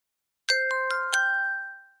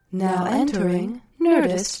Now entering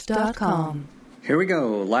Nerdist.com. Here we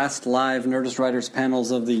go. Last live Nerdist Writers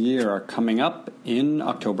panels of the year are coming up in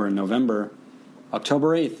October and November. October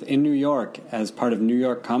 8th in New York as part of New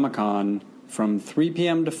York Comic Con from 3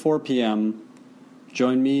 p.m. to 4 p.m.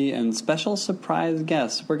 Join me and special surprise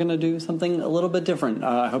guests. We're going to do something a little bit different.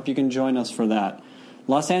 I hope you can join us for that.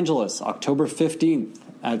 Los Angeles, October 15th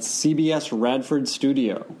at CBS Radford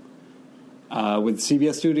Studio. With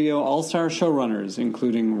CBS Studio all-star showrunners,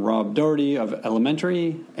 including Rob Doherty of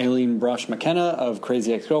Elementary, Aileen Brosh McKenna of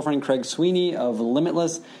Crazy Ex-Girlfriend, Craig Sweeney of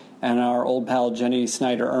Limitless, and our old pal Jenny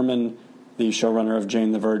Snyder-Erman, the showrunner of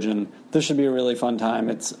Jane the Virgin. This should be a really fun time.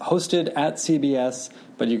 It's hosted at CBS,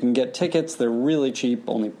 but you can get tickets. They're really cheap,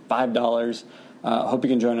 only $5. Hope you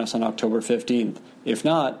can join us on October 15th. If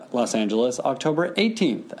not, Los Angeles, October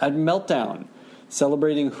 18th at Meltdown,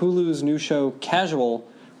 celebrating Hulu's new show Casual,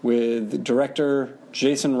 with director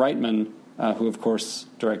Jason Reitman, who, of course,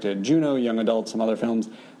 directed Juno, Young Adult, some other films.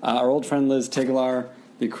 Our old friend Liz Tigelaar,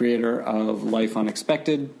 the creator of Life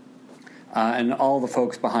Unexpected. And all the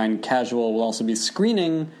folks behind Casual will also be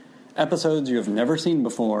screening episodes you have never seen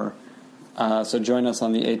before. So join us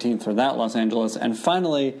on the 18th for that, Los Angeles. And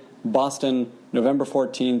finally, Boston, November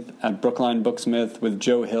 14th at Brookline Booksmith with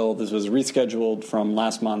Joe Hill. This was rescheduled from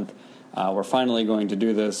last month. We're finally going to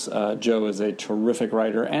do this. Joe is a terrific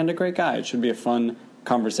writer and a great guy. It should be a fun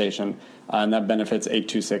conversation, and that benefits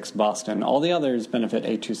 826 Boston. All the others benefit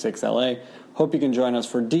 826 LA. Hope you can join us.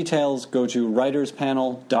 For details, go to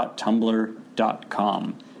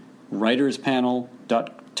writerspanel.tumblr.com.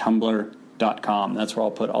 writerspanel.tumblr.com. That's where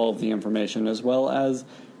I'll put all of the information, as well as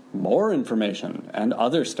more information and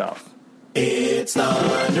other stuff. It's the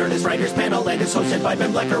Nerdist Writers Panel, and it's hosted by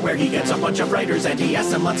Ben Blecker, where he gets a bunch of writers and he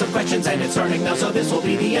asks them lots of questions, and it's starting now, so this will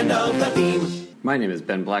be the end of the theme. My name is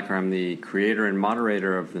Ben Blecker. I'm the creator and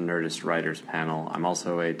moderator of the Nerdist Writers Panel. I'm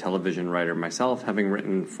also a television writer myself, having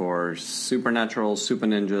written for Supernatural, Super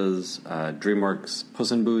Ninjas, DreamWorks,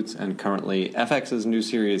 Puss in Boots, and currently FX's new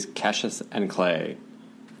series Cassius and Clay.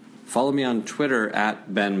 Follow me on Twitter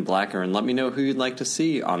at Ben Blecker and let me know who you'd like to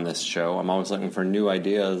see on this show. I'm always looking for new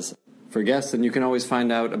ideas for guests, and you can always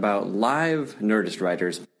find out about live Nerdist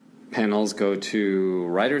Writers panels. Go to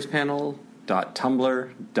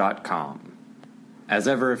writerspanel.tumblr.com. As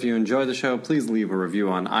ever, if you enjoy the show, please leave a review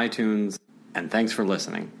on iTunes, and thanks for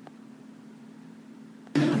listening.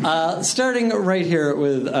 Starting right here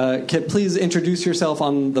with Kit, please introduce yourself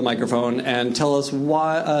on the microphone and tell us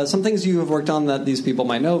why some things you have worked on that these people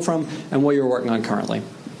might know from, and what you're working on currently.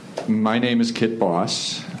 My name is Kit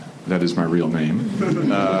Boss. That is my real name.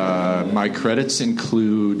 My credits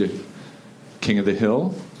include King of the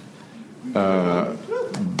Hill.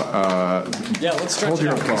 Let's stretch hold it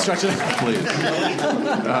your out. applause, Stretch it out. Please.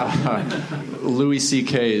 Louis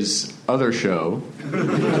C.K.'s other show. The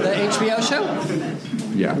HBO show?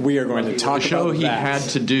 Yeah. We are going to talk about the show he had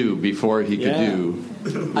to do before he could do.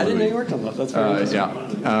 I didn't know you worked on that. That's very nice.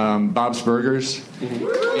 Yeah. Bob's Burgers.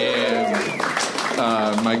 Mm-hmm.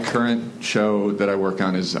 And my current show that I work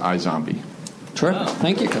on is iZombie. Terrific.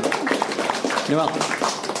 Thank you. Noelle.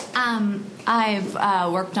 I've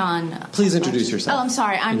worked on... Please introduce yourself. Oh, I'm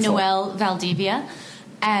sorry. I'm Noelle Valdivia,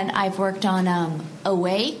 and I've worked on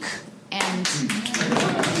Awake, and...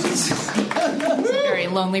 I'm a very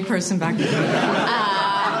lonely person back there.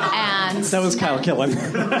 And that was Kyle Killen.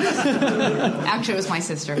 Actually, it was my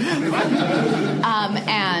sister.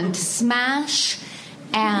 And Smash,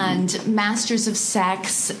 and Masters of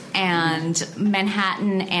Sex, and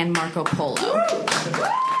Manhattan, and Marco Polo.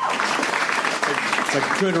 It's a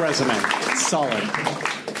good resume. It's solid.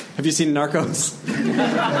 Have you seen Narcos?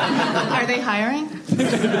 Are they hiring?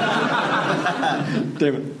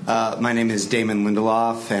 Damon. My name is Damon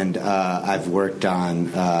Lindelof, and I've worked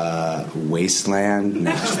on Wasteland,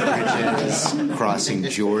 Next Bridges, Crossing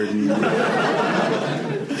Jordan,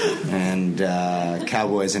 and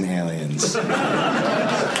Cowboys and Aliens. Good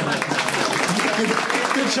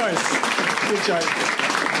choice. Good choice.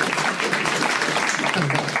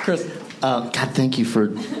 Chris. God, thank you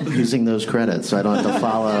for using those credits so I don't have to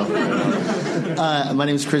follow. My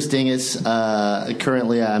name is Chris Dingess.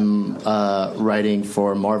 Currently, I'm writing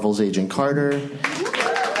for Marvel's Agent Carter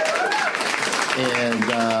and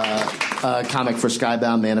a comic for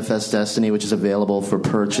Skybound, Manifest Destiny, which is available for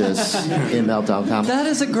purchase in Meltdown Comics. That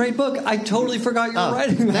is a great book. I totally forgot you were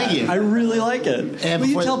writing that. Thank you. I really like it. And will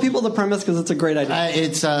you tell people the premise, because it's a great idea?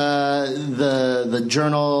 It's the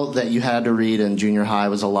journal that you had to read in junior high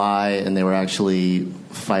was a lie, and they were actually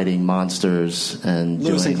fighting monsters and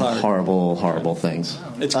doing horrible, horrible things.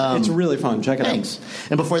 It's really fun. Check it out.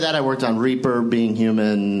 And before that, I worked on Reaper, Being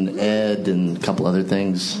Human, Ed, and a couple other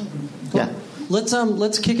things. Cool. Yeah.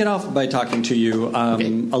 Let's kick it off by talking to you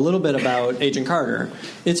a little bit about Agent Carter.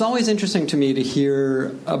 It's always interesting to me to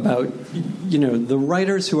hear about the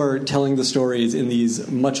writers who are telling the stories in these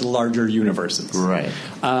much larger universes. Right.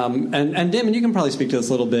 And Damon, you can probably speak to this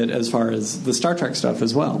a little bit as far as the Star Trek stuff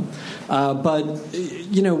as well. But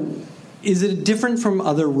is it different from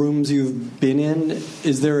other rooms you've been in?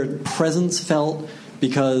 Is there a presence felt?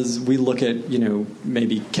 Because we look at,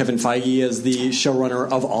 maybe Kevin Feige as the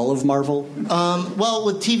showrunner of all of Marvel? Well,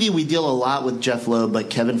 with TV, we deal a lot with Jeff Loeb, but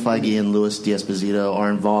Kevin Feige and Louis D'Esposito are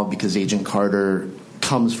involved because Agent Carter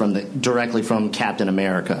comes directly from Captain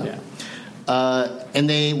America. Yeah. And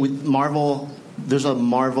with Marvel, there's a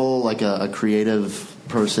Marvel, like a creative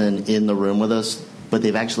person in the room with us, but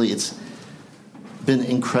it's been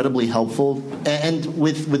incredibly helpful. And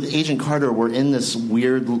with Agent Carter, we're in this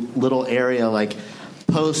weird little area, like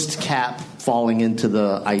post-Cap falling into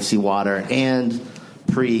the icy water and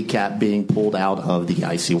pre-Cap being pulled out of the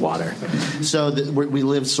icy water. So we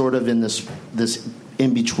live sort of in this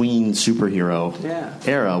in-between superhero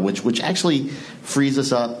era, which actually frees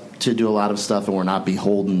us up to do a lot of stuff, and we're not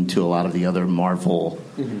beholden to a lot of the other Marvel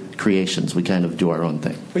creations. We kind of do our own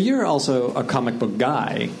thing. But you're also a comic book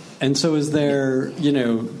guy, and so is there,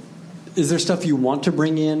 is there stuff you want to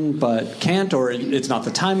bring in but can't, or it's not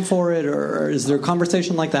the time for it, or is there a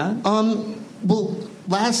conversation like that? Well,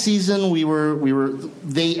 last season every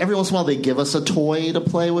once in a while they give us a toy to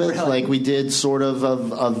play with. Really? Like we did sort of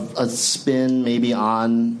a spin maybe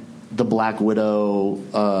on the Black Widow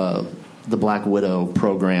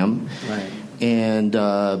program. Right. And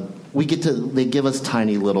they give us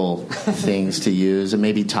tiny little things to use and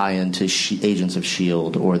maybe tie into Agents of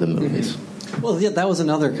S.H.I.E.L.D. or the movies. Mm-hmm. Well, yeah, that was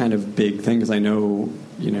another kind of big thing because I know,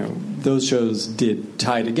 those shows did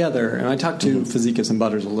tie together. And I talked to Fazekas and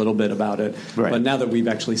Butters a little bit about it. Right. But now that we've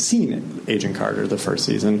actually seen Agent Carter the first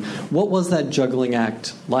season, what was that juggling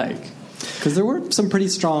act like? Because there were some pretty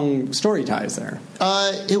strong story ties there.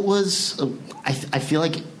 It was, I feel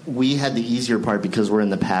like we had the easier part because we're in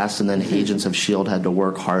the past, and then Agents of S.H.I.E.L.D. had to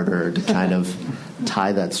work harder to kind of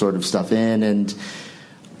tie that sort of stuff in. And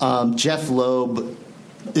Jeff Loeb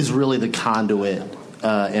is really the conduit,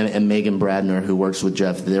 and Megan Bradner, who works with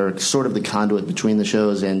Jeff, they're sort of the conduit between the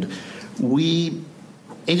shows. And Agents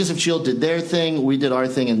of S.H.I.E.L.D. did their thing, we did our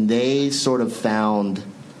thing, and they sort of found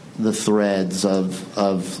the threads of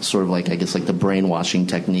sort of like, I guess, like the brainwashing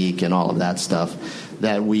technique and all of that stuff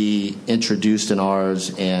that we introduced in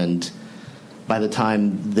ours. And by the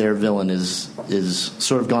time their villain is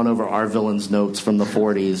sort of gone over our villain's notes from the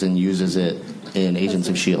 40s and uses it in Agents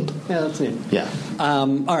of S.H.I.E.L.D. Yeah, that's neat. Yeah.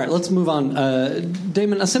 All right, let's move on.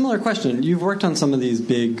 Damon, a similar question. You've worked on some of these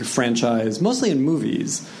big franchise, mostly in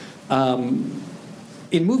movies. In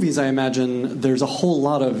movies, I imagine there's a whole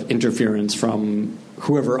lot of interference from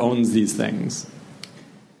whoever owns these things.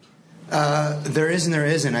 There is and there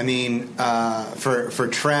isn't. I mean, for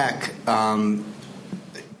Trek,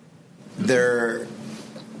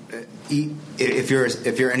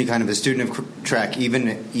 if you're any kind of a student of Trek,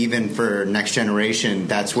 even for Next Generation,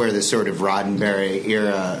 that's where the sort of Roddenberry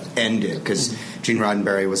era ended, because Gene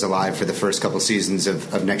Roddenberry was alive for the first couple seasons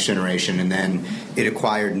of Next Generation, and then it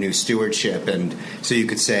acquired new stewardship, and so you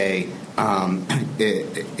could say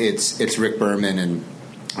it's Rick Berman and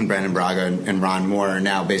Brandon Braga and Ron Moore are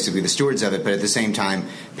now basically the stewards of it, but at the same time,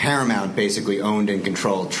 Paramount basically owned and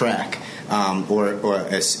controlled Trek, and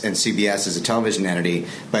CBS as a television entity.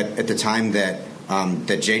 But at the time that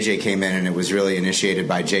JJ came in, and it was really initiated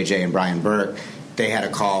by JJ and Brian Burke, they had a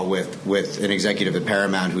call with an executive at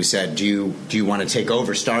Paramount who said, "Do you want to take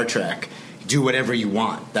over Star Trek? Do whatever you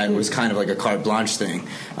want." That was kind of like a carte blanche thing.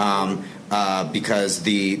 Because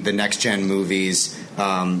the Next Gen movies,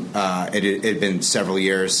 it had been several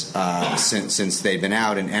years since they'd been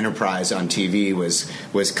out, and Enterprise on TV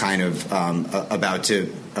was kind of about to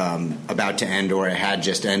end, or it had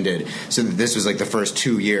just ended. So this was like the first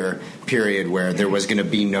 2-year period where there was going to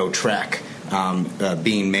be no Trek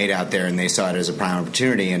being made out there, and they saw it as a prime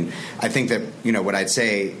opportunity. And I think that what I'd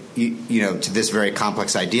say, to this very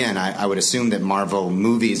complex idea, and I would assume that Marvel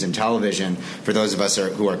movies and television, for those of us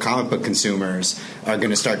who are comic book consumers, are going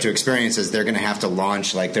to start to experience as they're going to have to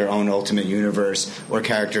launch like their own ultimate universe or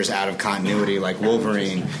characters out of continuity, like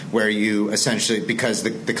Wolverine, where you essentially, because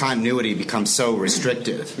the continuity becomes so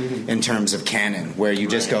restrictive in terms of canon, where you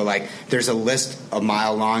just go like, there's a list a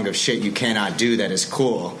mile long of shit you cannot do that is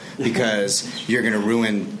cool because you're going to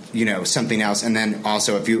ruin something else. And then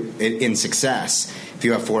also, if you in Success, if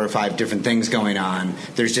you have 4 or 5 different things going on,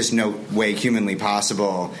 there's just no way humanly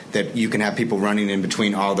possible that you can have people running in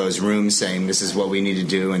between all those rooms saying this is what we need to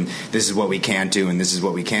do and this is what we can't do and this is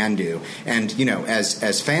what we can do. And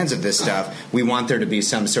as fans of this stuff, we want there to be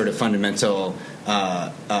some sort of fundamental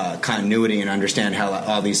continuity and understand how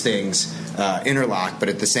all these things interlock. But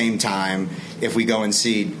at the same time, if we go and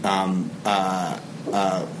see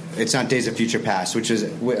it's not Days of Future Past, which is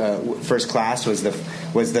First Class was the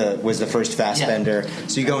first Fassbender. Yeah.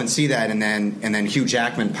 So you go and see that, and then Hugh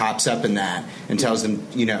Jackman pops up in that and tells them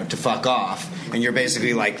to fuck off, and you're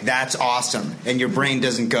basically like, that's awesome, and your brain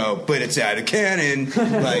doesn't go, but it's out of canon.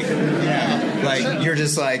 Like you're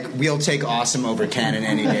just like, we'll take awesome over canon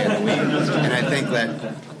any day of the week. And I think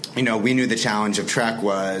that we knew the challenge of Trek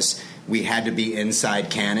was, we had to be inside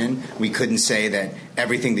canon. We couldn't say that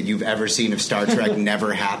everything that you've ever seen of Star Trek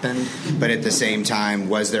never happened, but at the same time,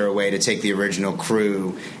 was there a way to take the original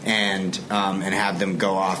crew and have them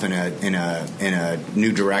go off in a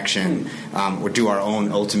new direction, or do our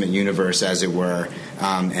own ultimate universe, as it were?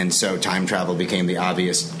 And so time travel became the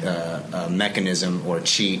obvious mechanism or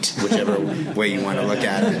cheat, whichever way you want to look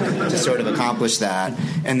at it, to sort of accomplish that.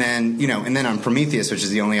 And then on Prometheus, which is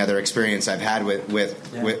the only other experience I've had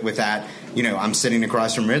with that, I'm sitting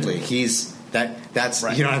across from Ridley. That's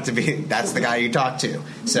right. You don't have to be. That's the guy you talk to.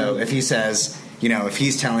 So if he says, if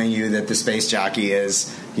he's telling you that the space jockey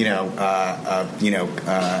is,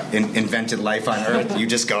 invented life on Earth, you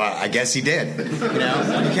just go, I guess he did. You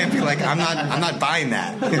can't be like, I'm not buying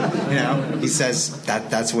that. He says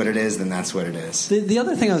that's what it is, then that's what it is. The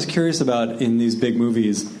other thing I was curious about in these big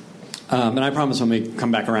movies, and I promise when we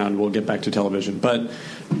come back around, we'll get back to television, but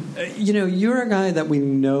you're a guy that we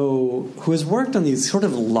know who has worked on these sort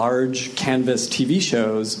of large canvas TV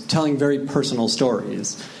shows telling very personal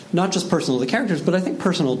stories. Not just personal to the characters, but I think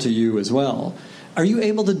personal to you as well. Are you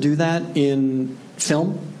able to do that in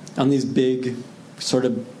film, on these big sort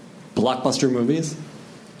of blockbuster movies?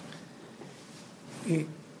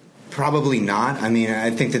 Probably not. I mean,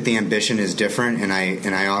 I think that the ambition is different, and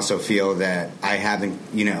I also feel that I haven't,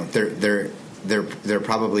 there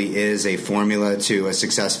probably is a formula to a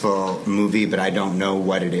successful movie, but I don't know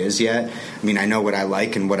what it is yet. I mean, I know what I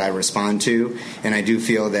like and what I respond to, and I do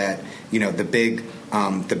feel that, the big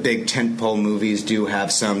tentpole movies do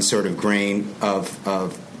have some sort of grain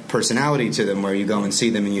of personality to them, where you go and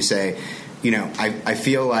see them and you say, I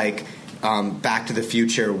feel like Back to the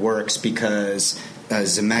Future works because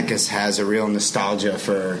Zemeckis has a real nostalgia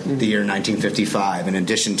for the year 1955. In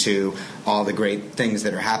addition to all the great things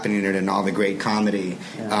that are happening in it and all the great comedy,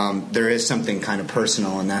 there is something kind of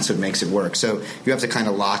personal, and that's what makes it work. So you have to kind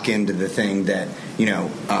of lock into the thing that,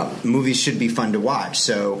 movies should be fun to watch.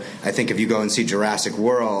 So I think if you go and see Jurassic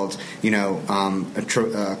World,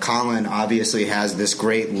 Colin obviously has this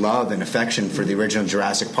great love and affection for the original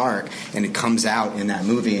Jurassic Park, and it comes out in that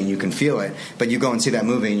movie and you can feel it. But you go and see that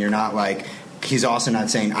movie and you're not like, he's also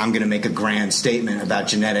not saying, I'm going to make a grand statement about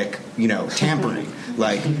genetic, tampering.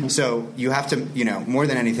 So you have to, more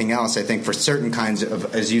than anything else, I think for certain kinds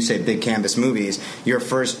of, as you say, big canvas movies, your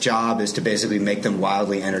first job is to basically make them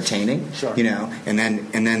wildly entertaining. Sure.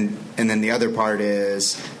 And then the other part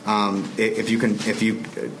is, if you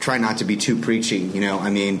try not to be too preachy,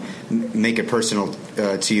 make it personal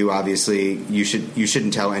to you. Obviously, you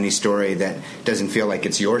shouldn't tell any story that doesn't feel like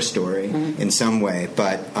it's your story in some way.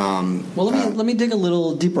 But let me dig a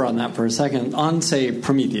little deeper on that for a second. On, say,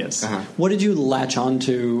 Prometheus, what did you latch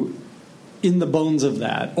onto in the bones of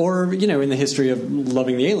that, or in the history of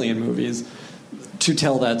loving the Alien movies, to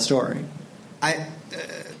tell that story?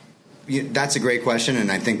 That's a great question,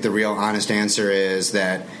 and I think the real honest answer is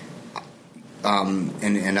that,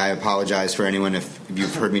 and I apologize for anyone if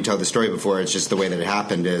you've heard me tell the story before, it's just the way that it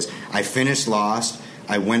happened, is I finished Lost,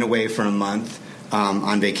 I went away for a month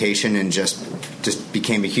on vacation and just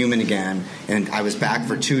became a human again, and I was back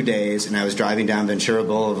for 2 days, and I was driving down Ventura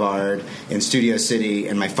Boulevard in Studio City,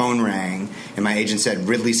 and my phone rang, and my agent said,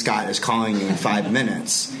 Ridley Scott is calling you in 5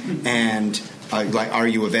 minutes, and are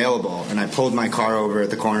you available? And I pulled my car over at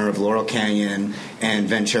the corner of Laurel Canyon and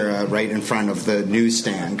Ventura, right in front of the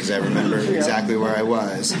newsstand, because I remember exactly where I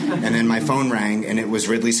was. And then my phone rang, and it was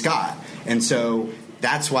Ridley Scott. And so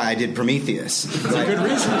that's why I did Prometheus. That's a good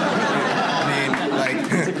reason.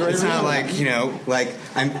 it's not like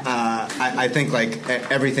I think like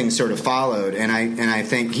everything sort of followed, and I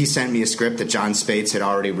think he sent me a script that John Spates had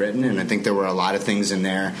already written, and I think there were a lot of things in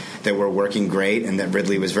there that were working great and that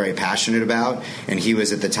Ridley was very passionate about, and he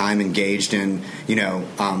was at the time engaged in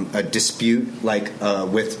a dispute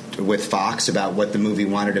with Fox about what the movie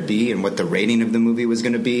wanted to be and what the rating of the movie was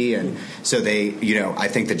going to be, and so they I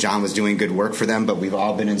think that John was doing good work for them, but we've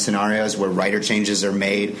all been in scenarios where writer changes are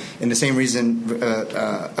made, and the same reason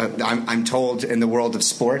I'm told in the world of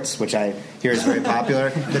sports, which I hear is very popular,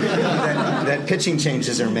 that pitching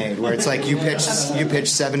changes are made, where it's like you pitch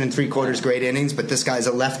 7 3/4 great innings, but this guy's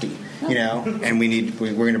a lefty, and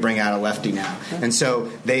we're going to bring out a lefty now, and so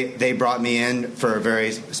they brought me in for a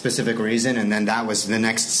very specific reason, and then that was the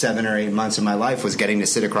next 7 or 8 months of my life was getting to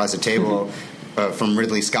sit across a table from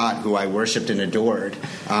Ridley Scott, who I worshipped and adored,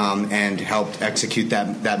 and helped execute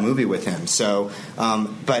that movie with him. So,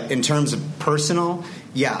 but in terms of personal,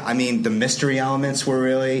 yeah, I mean, the mystery elements were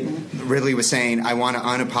Ridley was saying, I want to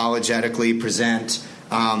unapologetically present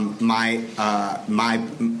my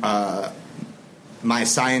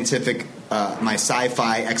scientific, my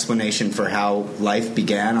sci-fi explanation for how life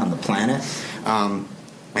began on the planet.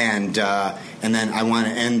 And then I want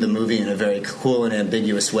to end the movie in a very cool and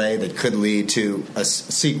ambiguous way that could lead to a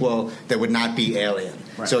sequel that would not be Alien.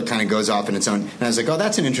 Right. So it kind of goes off in its own. And I was like, oh,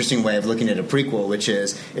 that's an interesting way of looking at a prequel, which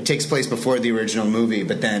is it takes place before the original movie,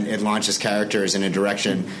 but then it launches characters in a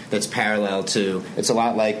direction that's parallel to. It's a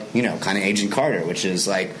lot like kind of Agent Carter, which is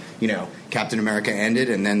like Captain America ended,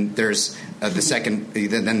 and then there's the second.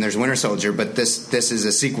 Then there's Winter Soldier, but this is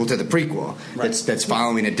a sequel to the prequel. Right. That's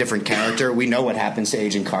following a different character. We know what happens to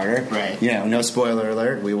Agent Carter. Right. No spoiler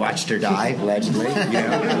alert. We watched her die allegedly.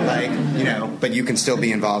 But you can still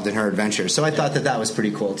be involved in her adventure. So I thought that was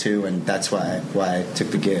pretty cool too, and that's why I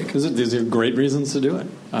took the gig. These are great reasons to do it.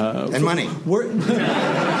 And money.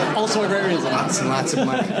 Also a great reason. Lots and lots of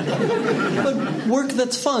money. But work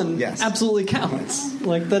that's fun absolutely counts.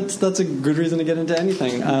 Like that's a good reason to get into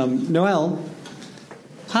anything. Noelle,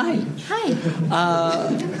 hi. Hi.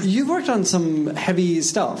 You've worked on some heavy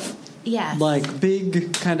stuff. Yes. Like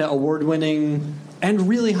big, kind of award-winning and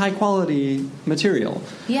really high-quality material.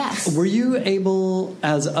 Yes. Were you able,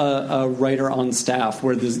 as a writer on staff,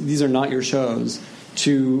 where these are not your shows,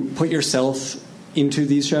 to put yourself into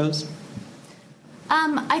these shows?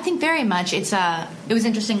 I think very much. It was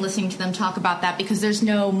interesting listening to them talk about that because there's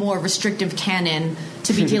no more restrictive canon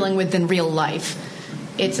to be dealing with than real life.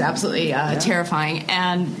 It's absolutely terrifying.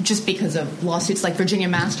 And just because of lawsuits, like Virginia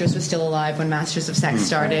Masters was still alive when Masters of Sex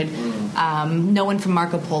started. No one from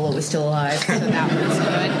Marco Polo was still alive, so that was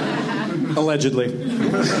good. Allegedly.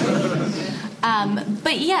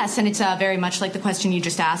 But yes, and it's very much like the question you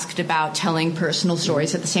just asked about telling personal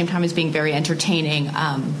stories at the same time as being very entertaining.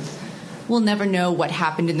 We'll never know what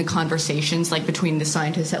happened in the conversations, like between the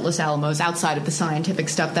scientists at Los Alamos, outside of the scientific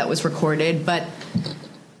stuff that was recorded, but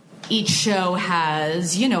each show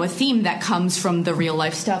has, a theme that comes from the real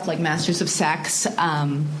life stuff, like Masters of Sex.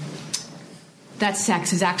 That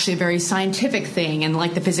sex is actually a very scientific thing, and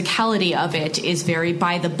like the physicality of it is very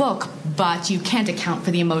by the book, but you can't account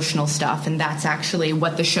for the emotional stuff, and that's actually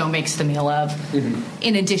what the show makes the meal of,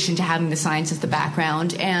 in addition to having the science as the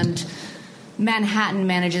background. And Manhattan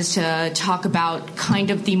manages to talk about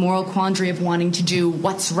kind of the moral quandary of wanting to do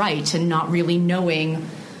what's right and not really knowing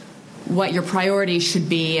what your priorities should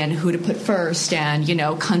be and who to put first, and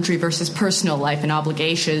country versus personal life and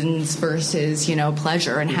obligations versus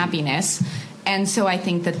pleasure and happiness. And so I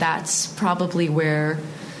think that that's probably where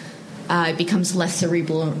it becomes less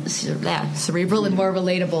cerebral and more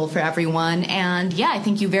relatable for everyone. And I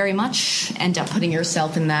think you very much end up putting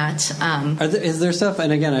yourself in that. Is there stuff,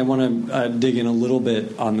 and again I want to dig in a little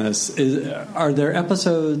bit on this, are there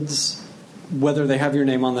episodes, whether they have your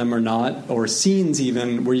name on them or not, or scenes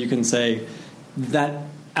even, where you can say that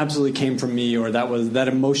absolutely came from me, or that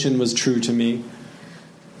emotion was true to me?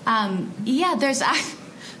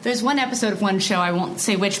 There's one episode of one show, I won't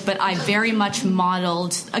say which, but I very much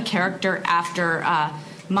modeled a character after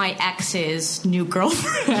my ex's new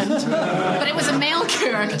girlfriend. But it was a male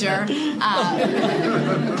character.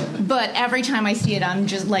 But every time I see it, I'm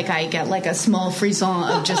just like, I get like a small frisson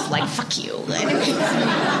of just like, fuck you.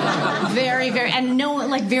 Very, very, and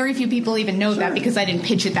very few people even know that because I didn't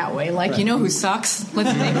pitch it that way. Like, who sucks?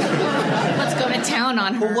 Let's go to town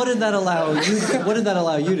on her. Well, what did that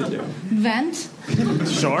allow you to do? Vent.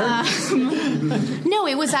 Sure. No,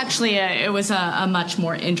 it was actually a much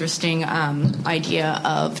more interesting idea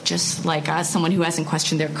of just like someone who hasn't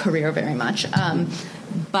questioned their career very much.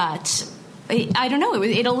 But I don't know.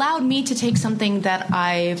 It allowed me to take something that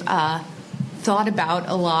I've thought about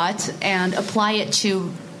a lot and apply it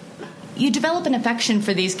to you develop an affection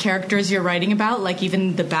for these characters you're writing about, like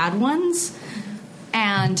even the bad ones.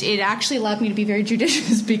 And it actually allowed me to be very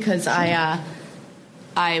judicious because I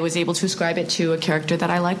was able to ascribe it to a character that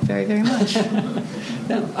I like very, very much.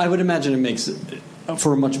 Yeah, I would imagine it makes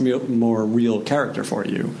for a much more real character for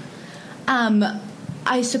you.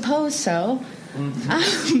 I suppose so.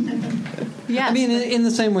 Yeah. I mean, in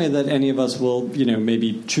the same way that any of us will,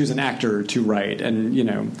 maybe choose an actor to write, and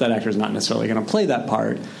that actor is not necessarily going to play that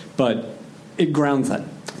part, but it grounds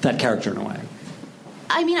that character in a way.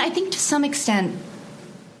 I mean, I think to some extent,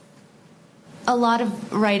 a lot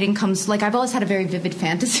of writing comes, like, I've always had a very vivid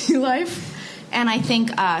fantasy life. And I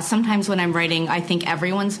think sometimes when I'm writing, I think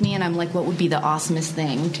everyone's me, and I'm like, what would be the awesomest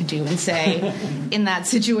thing to do and say in that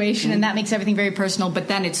situation? And that makes everything very personal, but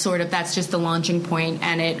then it's sort of, that's just the launching point,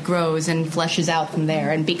 and it grows and fleshes out from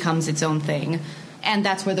there and becomes its own thing. And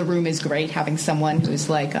that's where The Room is great, having someone who's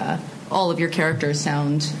like, all of your characters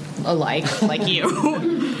sound alike, like you.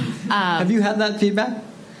 Have you had that feedback?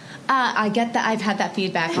 I get that. I've had that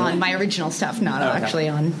feedback on my original stuff, not actually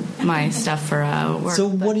on my stuff for work. So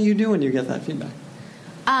what do you do when you get that feedback?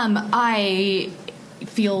 I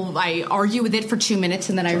argue with it for 2 minutes,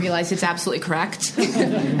 and then I realize it's absolutely correct.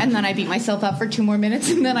 And then I beat myself up for 2 more minutes,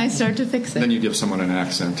 and then I start to fix it. Then you give someone an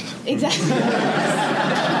accent. Exactly.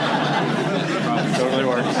 Totally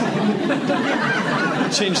works.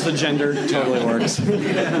 Change the gender. Totally works.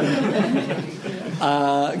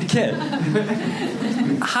 Kit,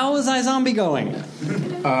 how is iZombie going?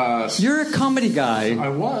 You're a comedy guy. I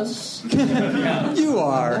was. You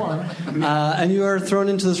are. And you are thrown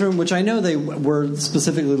into this room, which I know they were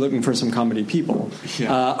specifically looking for some comedy people.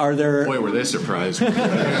 Yeah. Are there... Boy, were they surprised.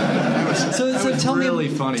 So tell really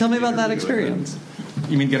me, funny tell me about that experience.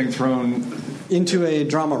 You mean getting thrown... into a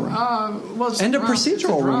drama room. And a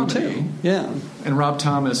procedural room, too. Yeah. And Rob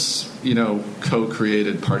Thomas,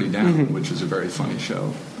 co-created Party Down, which is a very funny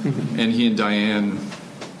show. And he and Diane,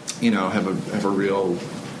 have a real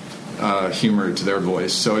humor to their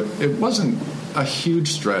voice. So it wasn't a huge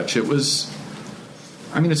stretch. It was...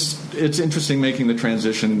 I mean, it's interesting making the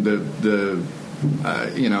transition.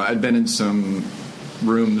 I'd been in some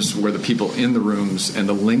rooms where the people in the rooms and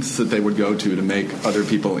the lengths that they would go to make other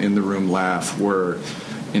people in the room laugh were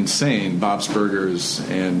insane. Bob's Burgers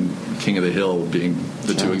and King of the Hill being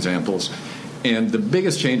the two examples. And the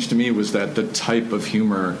biggest change to me was that the type of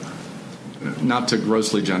humor, not to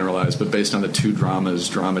grossly generalize, but based on the two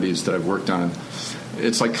dramedies that I've worked on,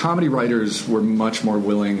 it's like comedy writers were much more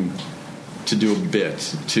willing to do a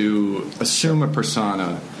bit, to assume a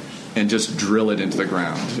persona and just drill it into the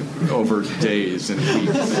ground over days and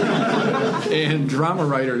weeks. And drama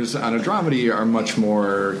writers on a dramedy are much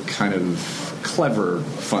more kind of clever,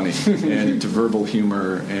 funny, and into verbal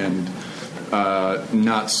humor, and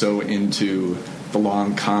not so into the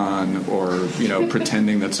long con, or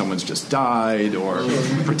pretending that someone's just died, or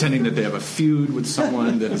pretending that they have a feud with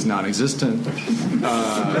someone that is non-existent.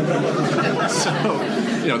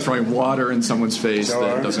 So throwing water in someone's face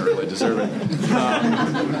that doesn't really deserve it.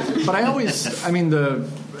 But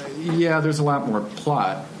there's a lot more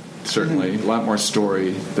plot, certainly, a lot more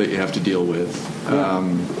story that you have to deal with.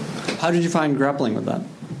 How did you find grappling with that?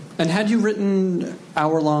 And had you written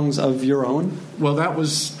hour-longs of your own? Well, that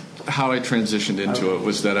was how I transitioned into it,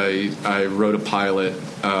 was that I wrote a pilot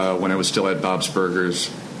when I was still at Bob's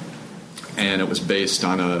Burgers, and it was based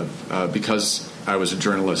on because I was a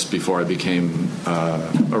journalist before I became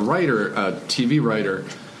a writer, a TV writer.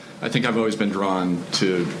 I think I've always been drawn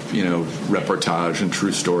to, reportage and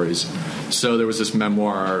true stories. So there was this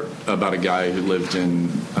memoir about a guy who lived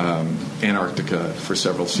in Antarctica for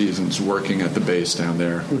several seasons, working at the base down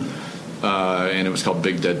there. And it was called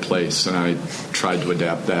Big Dead Place, and I tried to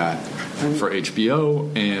adapt that for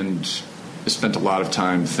HBO, and I spent a lot of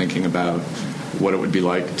time thinking about what it would be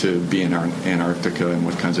like to be in Antarctica and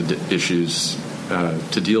what kinds of issues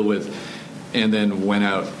to deal with, and then went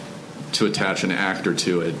out to attach an actor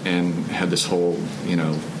to it, and had this whole,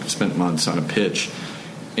 spent months on a pitch,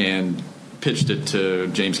 and pitched it to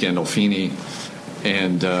James Gandolfini.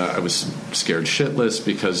 And I was scared shitless,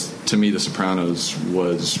 because to me The Sopranos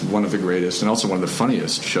was one of the greatest and also one of the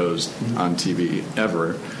funniest shows on TV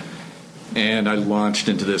ever. And I launched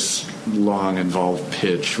into this long, involved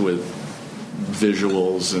pitch with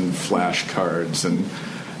visuals and flashcards, and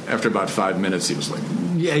after about 5 minutes he was like,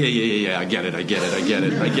 yeah, I get it,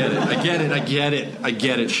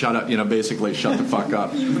 shut up, basically shut the fuck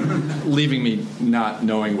up, leaving me not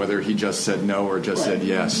knowing whether he just said no or just said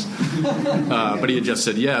yes. But he had just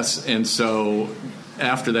said yes, and so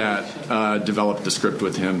after that developed the script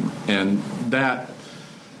with him, and that,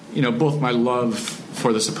 both my love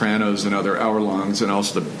for The Sopranos and other hour-longs, and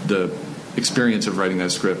also the experience of writing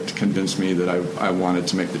that script convinced me that I wanted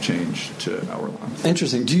to make the change to hour-long.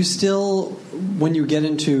 Interesting. Do you still, when you get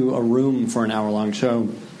into a room for an hour-long show,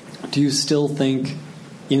 do you still think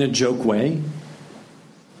in a joke way?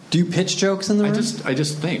 Do you pitch jokes in the room? I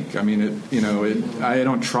just think. I mean, I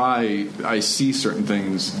don't try. I see certain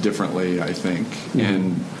things differently, I think,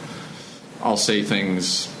 and I'll say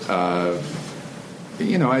things. I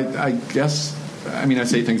guess. I mean, I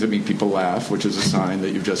say things that make people laugh, which is a sign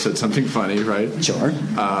that you've just said something funny, right? Sure.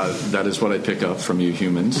 That is what I pick up from you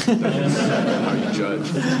humans. That is how you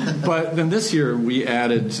judge. But then this year we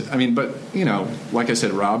added. I mean, like I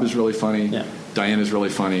said, Rob is really funny. Yeah. Diane is really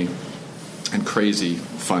funny. And crazy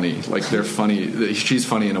funny. Like, they're funny. She's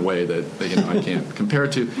funny in a way that I can't compare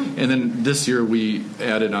it to. And then this year we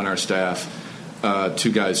added on our staff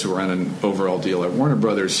 2 guys who were on an overall deal at Warner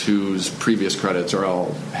Brothers, whose previous credits are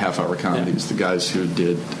all half-hour comedies. The guys who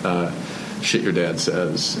did Shit Your Dad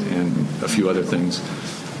Says and a few other things.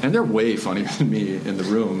 And they're way funnier than me in the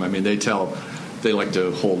room. I mean, they like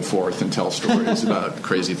to hold forth and tell stories about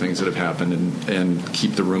crazy things that have happened and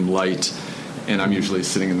keep the room light. And I'm usually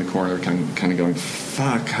sitting in the corner kind of going,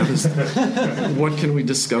 fuck, what can we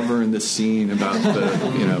discover in this scene about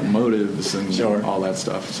the motives and all that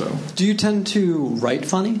stuff. So, do you tend to write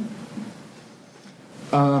funny?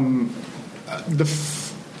 The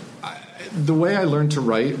way I learned to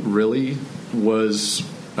write really was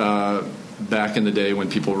back in the day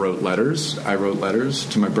when people wrote letters. I wrote letters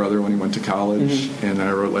to my brother when he went to college, and then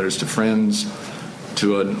I wrote letters to friends,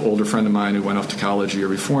 to an older friend of mine who went off to college a year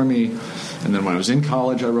before me. And then when I was in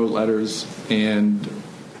college, I wrote letters, and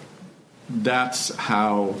that's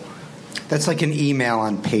how... That's like an email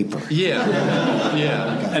on paper.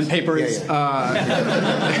 Yeah. And paper is... And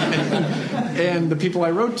the people I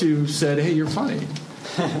wrote to said, hey, you're funny.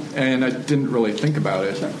 And I didn't really think about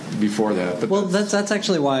it before that. But that's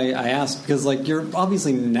actually why I asked, because you're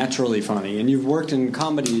obviously naturally funny, and you've worked in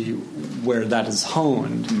comedy where that is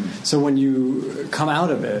honed. So when you come out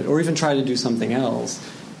of it, or even try to do something else...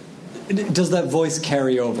 Does that voice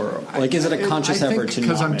carry over? Is it a conscious effort to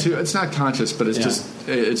not make it? It's not conscious, but it's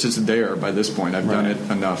just there by this point. I've done it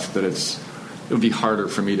enough that it would be harder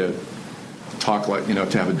for me to talk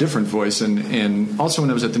to have a different voice. And also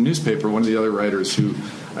when I was at the newspaper, one of the other writers who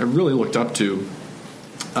I really looked up to,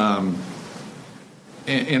 and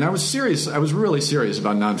I was serious. I was really serious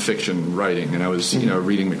about nonfiction writing, and I was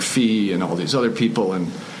reading McPhee and all these other people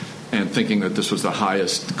and thinking that this was the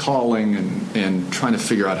highest calling and trying to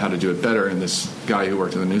figure out how to do it better. And this guy who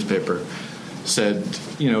worked in the newspaper said,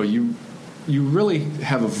 you really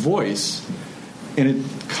have a voice, and it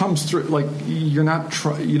comes through. You don't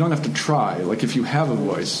have to try. If you have a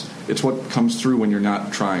voice, it's what comes through when you're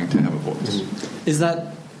not trying to have a voice. Is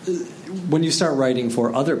that when you start writing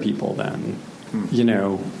for other people? Then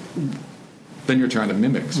Then you're trying to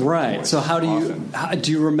mimic. Right. So how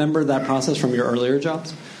do you remember that process from your earlier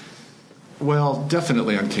jobs? Well,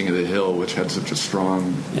 definitely on King of the Hill, which had such a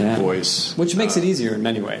strong voice. Which makes it easier in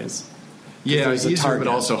many ways. Yeah, easier, but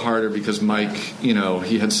also harder because Mike,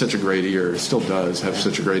 he had such a great ear, still does have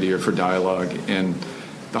such a great ear for dialogue. And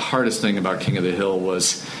the hardest thing about King of the Hill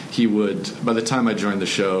was he would, by the time I joined the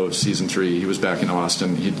show, season 3, he was back in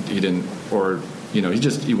Austin. He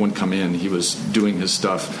wouldn't come in. He was doing his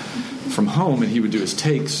stuff from home, and he would do his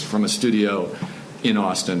takes from a studio in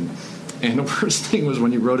Austin. And the worst thing was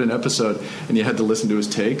when you wrote an episode and you had to listen to his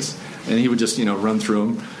takes, and he would just, run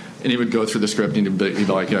through them, and he would go through the script, and he'd be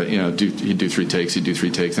like, he'd do 3 takes, and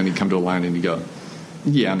he'd come to a line, and he'd go,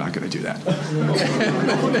 yeah, I'm not going to do that.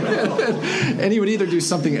 And he would either do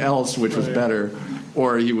something else, which was better,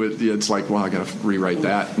 or it's like, well, I got to rewrite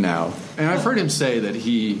that now. And I've heard him say that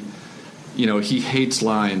he hates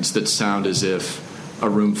lines that sound as if a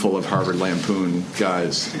room full of Harvard Lampoon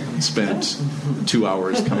guys spent 2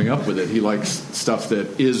 hours coming up with it. He likes stuff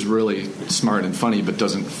that is really smart and funny but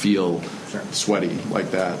doesn't feel sweaty like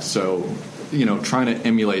that. So, trying to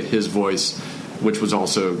emulate his voice, which was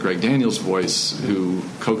also Greg Daniels' voice, who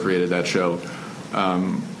co-created that show,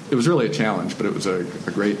 it was really a challenge, but it was a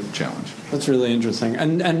great challenge. That's really interesting.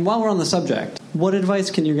 And while we're on the subject, what advice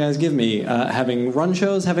can you guys give me, having run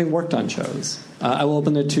shows, having worked on shows? I will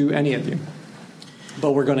open it to any of you.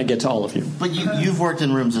 But we're going to get to all of you. But you've worked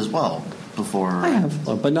in rooms as well before. I have,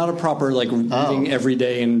 but not a proper reading every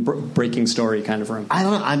day and breaking story kind of room. I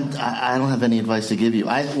don't have any advice to give you.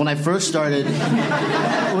 When I first started,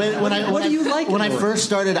 what do you like? When I first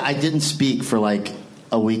started, I didn't speak for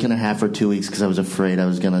a week and a half or 2 weeks because I was afraid I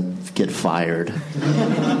was going to get fired.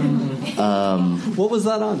 What was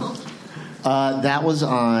that on? That was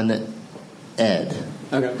on Ed.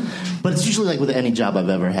 Okay. But it's usually like with any job I've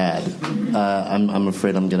ever had. I'm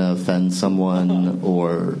afraid I'm going to offend someone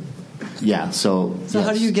or... Yeah, so yes.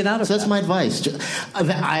 How do you get out of that? So that's my advice.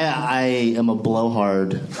 I am a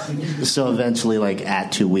blowhard, so eventually, like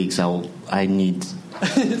at 2 weeks, I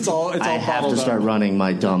have to start running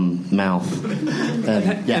my dumb mouth.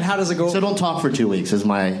 And how does it go? So don't talk for 2 weeks is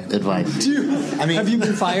my advice. Have you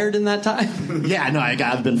been fired in that time? Yeah, no,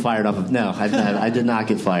 I've been fired off. No, I did not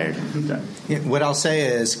get fired. Okay. Yeah, what I'll say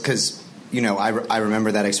is, because I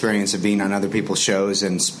remember that experience of being on other people's shows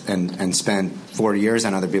and spent 4 years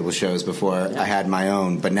on other people's shows before I had my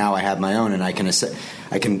own. But now I have my own, and I can answer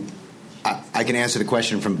the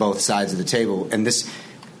question from both sides of the table. And this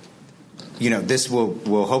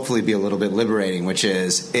will hopefully be a little bit liberating, which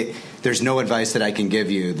is there's no advice that I can give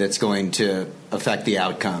you that's going to affect the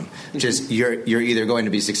outcome. Which is you're either going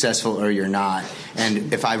to be successful or you're not.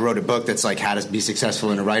 And if I wrote a book that's like how to be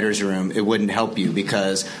successful in a writer's room, it wouldn't help you,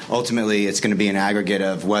 because ultimately it's going to be an aggregate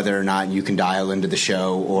of whether or not you can dial into the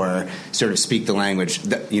show or sort of speak the language.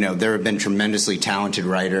 There have been tremendously talented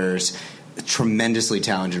writers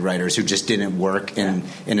who just didn't work in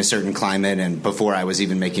a certain climate, and before I was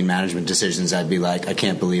even making management decisions, I'd be like, I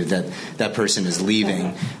can't believe that person is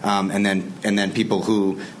leaving. And then people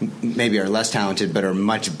who maybe are less talented but are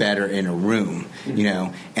much better in a room,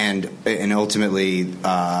 and ultimately,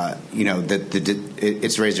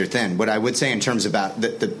 it's razor thin. What I would say in terms about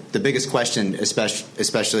the biggest question,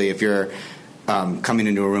 especially if you're coming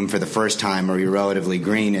into a room for the first time or you're relatively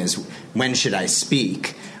green, is when should I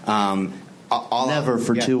speak? Never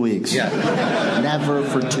for 2 weeks. Yeah. Never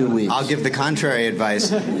for 2 weeks. I'll give the contrary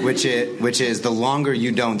advice, which is the longer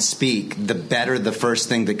you don't speak, the better the first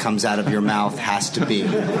thing that comes out of your mouth has to be.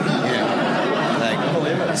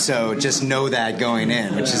 So just know that going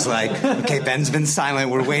in, which is like, okay, Ben's been silent.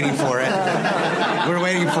 We're waiting for it.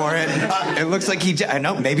 It looks like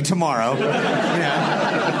no, maybe tomorrow.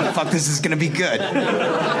 Fuck, this is going to be good.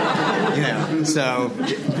 So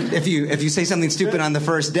if you say something stupid on the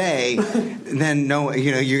first day, then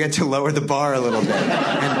you get to lower the bar a little bit,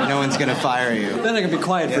 and no one's going to fire you. Then I can be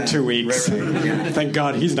quiet for 2 weeks. Right. Yeah. Thank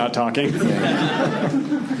God he's not talking.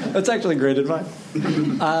 That's actually great advice.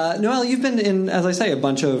 Noelle, you've been in, as I say, a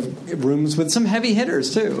bunch of rooms with some heavy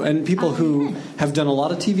hitters too, and people who have done a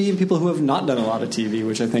lot of TV and people who have not done a lot of TV,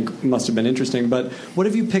 which I think must have been interesting. But what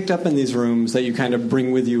have you picked up in these rooms that you kind of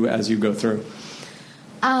bring with you as you go through?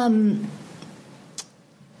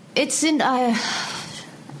 It's in a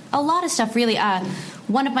lot of stuff, really.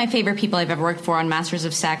 One of my favorite people I've ever worked for on Masters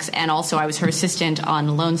of Sex, and also I was her assistant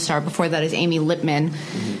on Lone Star before that, is Amy Lippman.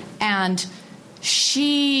 Mm-hmm. And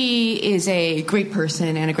she is a great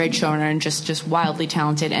person and a great showrunner and just wildly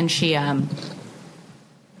talented. And she,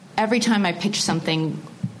 every time I pitch something,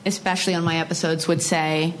 especially on my episodes, would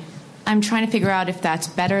say, I'm trying to figure out if that's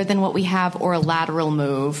better than what we have or a lateral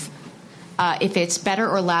move. If it's better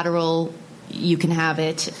or lateral, you can have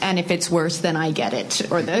it, and if it's worse, then I get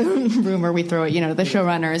it, or the rumor we throw at the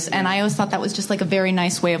showrunners. And I always thought that was just like a very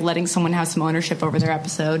nice way of letting someone have some ownership over their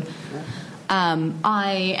episode.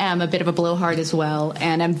 I am a bit of a blowhard as well,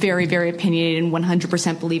 and I'm very, very opinionated and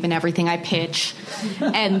 100% believe in everything I pitch.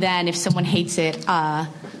 And then if someone hates it,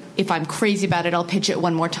 if I'm crazy about it, I'll pitch it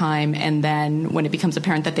one more time, and then when it becomes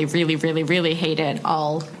apparent that they really, really, really hate it,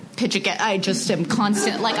 I'll pitch again. I just am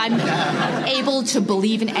constant. Like, I'm able to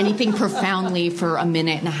believe in anything profoundly for a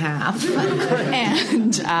minute and a half.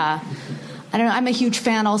 And I don't know. I'm a huge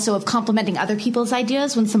fan also of complimenting other people's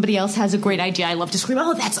ideas. When somebody else has a great idea, I love to scream,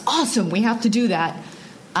 "Oh, that's awesome! We have to do that."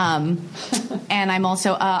 And I'm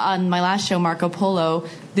also on my last show, Marco Polo.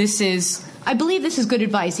 I believe this is good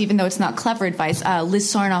advice, even though it's not clever advice.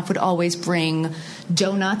 Liz Sarnoff would always bring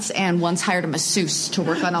donuts and once hired a masseuse to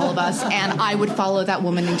work on all of us, and I would follow that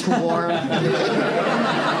woman into war.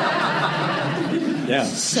 Yeah,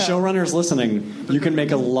 showrunners listening, you can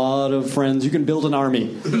make a lot of friends. You can build an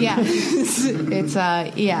army. Yeah,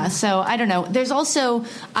 so I don't know. There's also,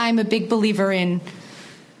 I'm a big believer in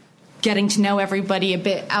getting to know everybody a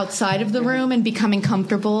bit outside of the room and becoming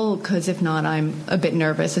comfortable, because if not, I'm a bit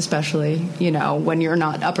nervous, especially, when you're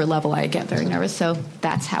not upper level, I get very nervous. So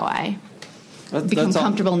that's how I become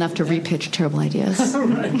comfortable enough to repitch terrible ideas.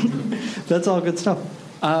 Right. That's all good stuff.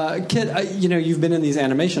 Kit, you've been in these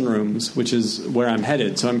animation rooms, which is where I'm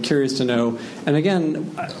headed, so I'm curious to know, and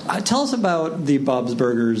again, tell us about the Bob's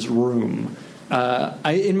Burgers room.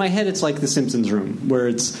 In my head, it's like the Simpsons room, where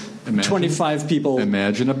it's 25 people.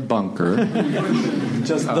 Imagine a bunker.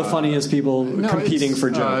 Just the funniest people competing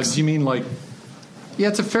for jokes. Do you mean like... Yeah,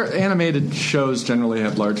 it's a fair... Animated shows generally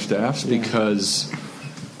have large staffs because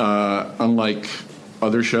unlike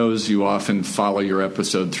other shows, you often follow your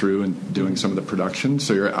episode through and doing some of the production.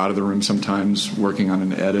 So you're out of the room sometimes working on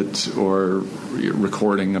an edit or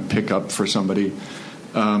recording a pickup for somebody.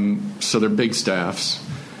 So they're big staffs.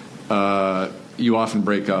 You often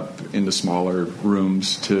break up into smaller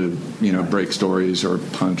rooms to, break stories or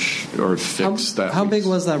punch or fix that. How big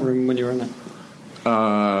was that room when you were in it?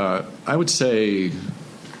 I would say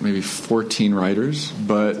maybe 14 writers,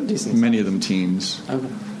 but many of them teens. Okay.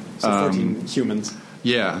 So 14 humans.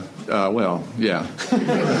 Yeah. Well, yeah.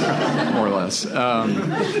 More or less.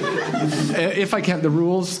 If I can't, the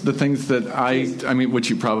rules, the things that I mean, which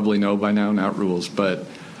you probably know by now, not rules, but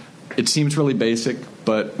it seems really basic,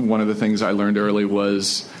 but one of the things I learned early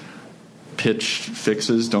was pitch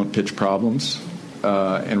fixes, don't pitch problems.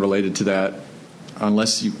 And related to that,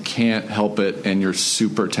 unless you can't help it and you're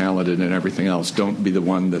super talented in everything else, don't be the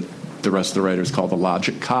one that the rest of the writers call the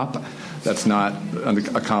logic cop. That's not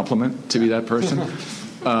a compliment to be that person.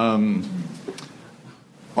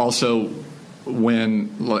 Also,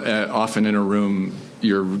 when often in a room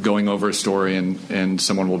you're going over a story and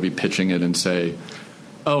someone will be pitching it and say,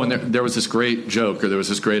 oh, and there was this great joke or there was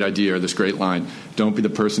this great idea or this great line. Don't be the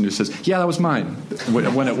person who says, yeah, that was mine,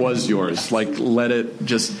 when it was yours. Like, let it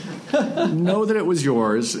just know that it was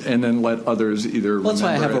yours and then let others either remember that's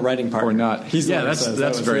why I have a writing partner. Or not.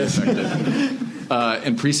 That's very effective.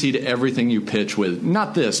 And precede everything you pitch with,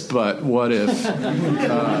 not this, but what if?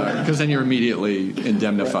 Because then you're immediately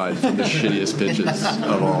indemnified from the shittiest pitches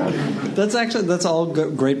of all. That's all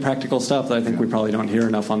great practical stuff that I think we probably don't hear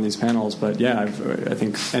enough on these panels. But yeah, I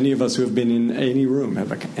think any of us who have been in any room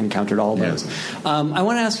have encountered all those. I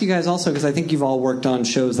want to ask you guys also, because I think you've all worked on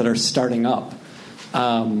shows that are starting up.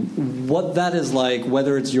 What that is like,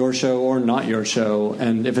 whether it's your show or not your show,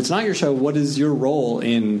 and if it's not your show, what is your role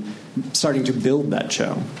in starting to build that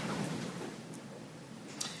show?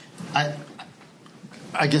 I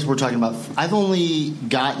guess we're talking about. I've only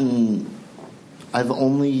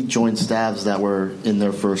joined staffs that were in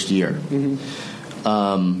their first year,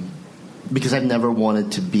 because I've never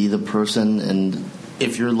wanted to be the person. And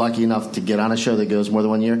if you're lucky enough to get on a show that goes more than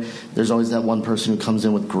 1 year, there's always that one person who comes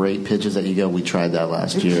in with great pitches that you go, we tried that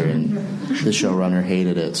last year and the showrunner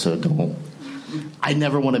hated it, so don't. I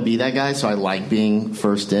never want to be that guy, so I like being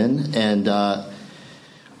first in. And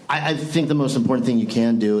I think the most important thing you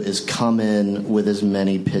can do is come in with as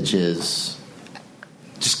many pitches.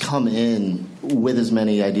 Just come in with as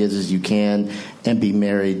many ideas as you can and be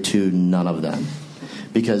married to none of them.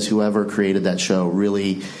 Because whoever created that show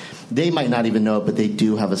really... They might not even know it, but they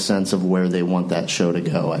do have a sense of where they want that show to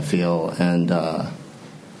go, I feel. And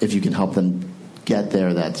if you can help them get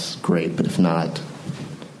there, that's great. But if not,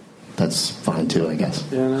 that's fine, too, I guess.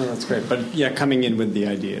 Yeah, no, that's great. But, yeah, coming in with the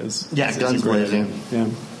ideas. Yeah, guns blazing. Yeah.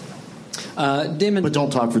 Damon. But don't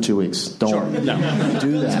talk for 2 weeks. Don't. Sure, no.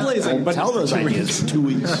 Do that. It's blazing, but tell those ideas for 2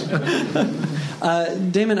 weeks.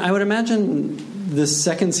 Damon, I would imagine the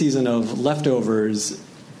second season of Leftovers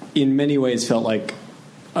in many ways felt like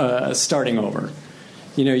starting over.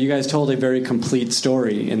 You guys told a very complete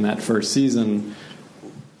story in that first season.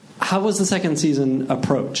 How was the second season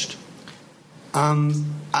approached?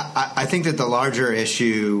 I think that the larger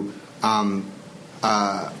issue for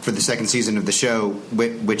the second season of the show,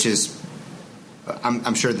 which is,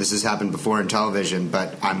 I'm sure this has happened before in television,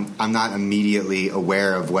 but I'm not immediately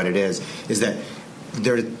aware of what it is that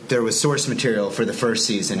there was source material for the first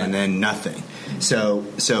season and then nothing. So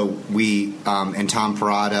we and Tom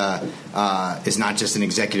Parada is not just an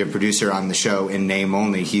executive producer on the show in name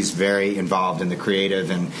only. He's very involved in the creative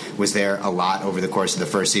and was there a lot over the course of the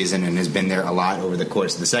first season and has been there a lot over the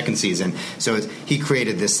course of the second season. So he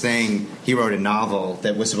created this thing. He wrote a novel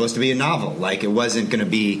that was supposed to be a novel. Like, it wasn't going to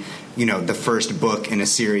be, the first book in a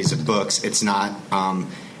series of books. It's not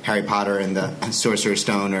Harry Potter and the Sorcerer's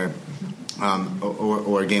Stone or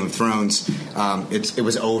Game of Thrones. It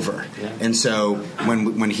was over. Yeah. And so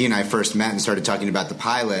when he and I first met and started talking about the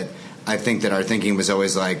pilot, I think that our thinking was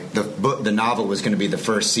always like the novel was going to be the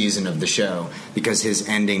first season of the show, because his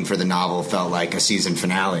ending for the novel felt like a season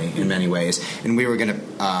finale in many ways, and we were going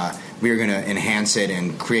to enhance it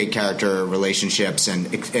and create character relationships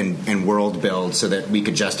and world build so that we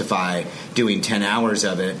could justify doing 10 hours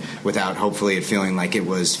of it without hopefully it feeling like it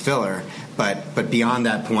was filler. But beyond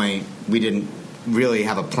that point, we didn't really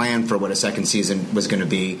have a plan for what a second season was going to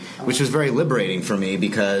be, which was very liberating for me,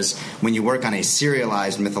 because when you work on a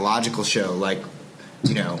serialized mythological show like,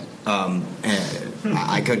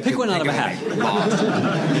 I could pick one out of a hat.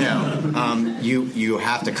 you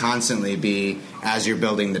have to constantly be, as you're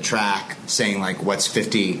building the track, saying like, what's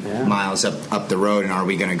 50 miles up the road, and are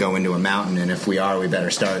we going to go into a mountain? And if we are, we better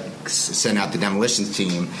send out the demolitions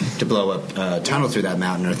team to blow up a tunnel through that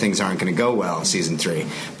mountain, or things aren't going to go well. Season 3,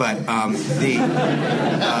 but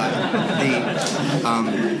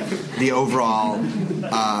the overall.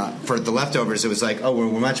 For The Leftovers, it was like, we're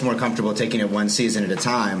much more comfortable taking it one season at a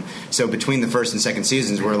time. So between the first and second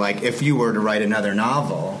seasons, we're like, if you were to write another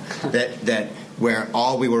novel that where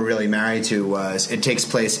all we were really married to was it takes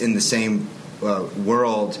place in the same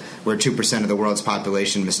world where 2% of the world's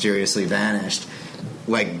population mysteriously vanished,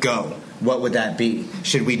 like, go. What would that be?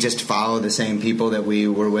 Should we just follow the same people that we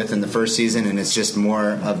were with in the first season, and it's just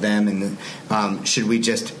more of them? And should we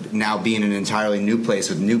just now be in an entirely new place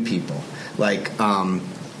with new people? Like,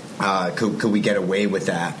 could we get away with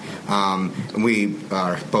that? We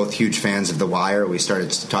are both huge fans of The Wire. We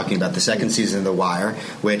started talking about the second season of The Wire,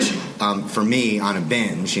 which, for me, on a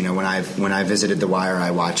binge, when I visited The Wire,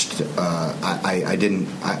 I watched.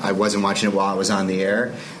 I wasn't watching it while it was on the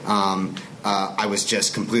air. I was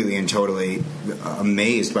just completely and totally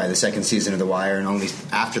amazed by the second season of The Wire, and only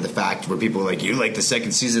after the fact were people like, you like the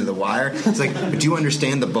second season of The Wire? It's like, but do you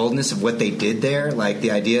understand the boldness of what they did there? Like, the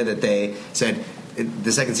idea that they said,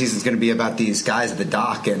 the second season is going to be about these guys at the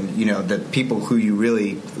dock, and the people who you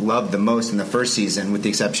really loved the most in the first season, with the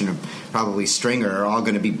exception of probably Stringer, are all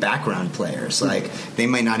going to be background players. Like, they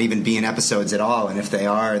might not even be in episodes at all, and if they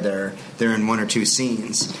are, they're in one or two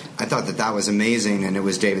scenes. I thought that was amazing, and it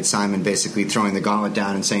was David Simon basically throwing the gauntlet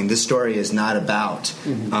down and saying, this story is not about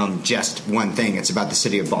just one thing. It's about the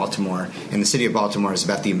city of Baltimore, and the city of Baltimore is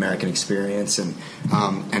about the American experience, and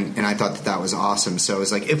I thought that was awesome. So it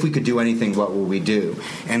was like, if we could do anything, what will we do?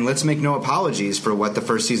 And let's make no apologies for what the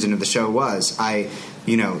first season of the show was. I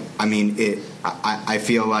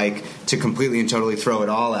feel like to completely and totally throw it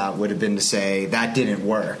all out would have been to say that didn't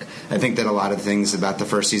work. I think that a lot of things about the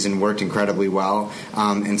first season worked incredibly well,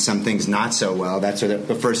 and some things not so well. That's what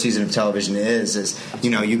the first season of television is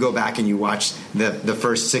you go back and you watch the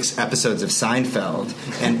first 6 episodes of Seinfeld,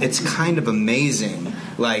 and it's kind of amazing,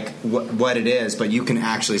 like what it is, but you can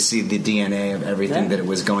actually see the DNA of everything that it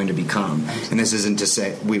was going to become. And this isn't to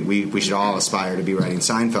say we should all aspire to be writing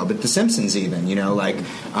Seinfeld, but The Simpsons even,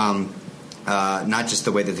 not just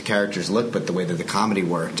the way that the characters looked, but the way that the comedy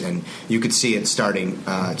worked, and you could see it starting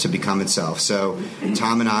to become itself. So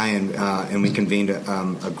Tom and I and we convened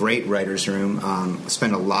a great writers' room.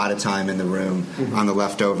 Spent a lot of time in the room on The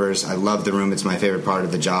Leftovers. I love the room; it's my favorite part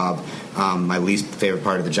of the job. My least favorite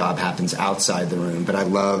part of the job happens outside the room, but I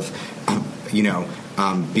love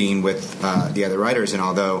being with the other writers. And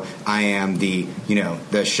although I am the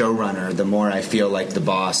showrunner, the more I feel like the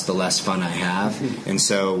boss, the less fun I have. And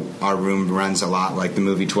so our room runs a lot like the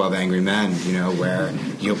movie 12 Angry Men, where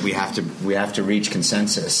we have to reach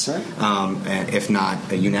consensus, if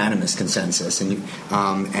not a unanimous consensus. And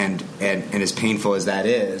as painful as that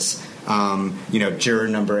is, juror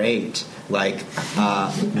number 8.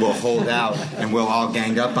 We'll hold out and we'll all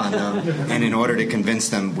gang up on them, and in order to convince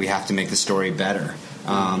them, we have to make the story better.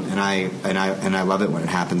 And I love it when it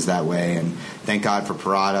happens that way. And thank God for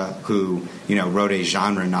Parada, who wrote a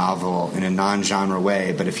genre novel in a non-genre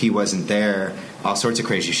way. But if he wasn't there, all sorts of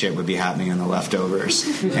crazy shit would be happening on The Leftovers,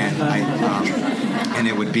 and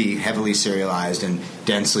it would be heavily serialized and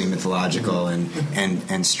densely mythological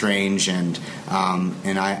and strange. And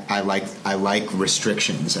I like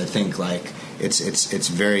restrictions. I think it's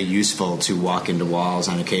very useful to walk into walls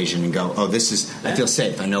on occasion and go, I feel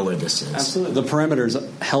safe. I know where this is. Absolutely, the perimeters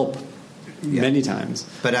help many times.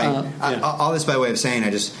 But all this by way of saying,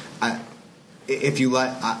 if you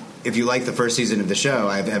like the first season of the show,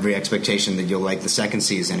 I have every expectation that you'll like the second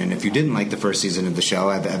season. And if you didn't like the first season of the show,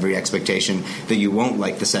 I have every expectation that you won't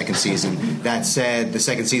like the second season. That said, the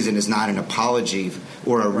second season is not an apology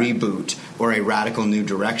or a reboot or a radical new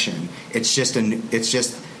direction. It's just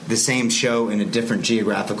the same show in a different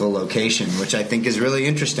geographical location, which I think is really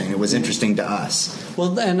interesting. It was interesting to us.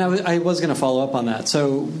 Well, and I was going to follow up on that.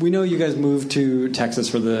 So we know you guys moved to Texas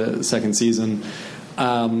for the second season.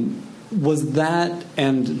 Was that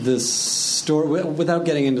and this story, without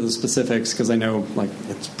getting into the specifics, because I know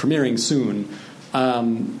it's premiering soon,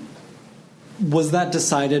 was that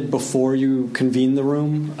decided before you convened the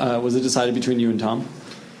room? Was it decided between you and Tom?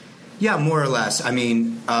 Yeah, more or less. I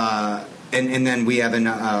mean, And then we have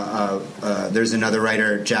there's another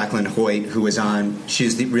writer, Jacqueline Hoyt, who was on.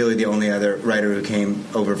 She's really the only other writer who came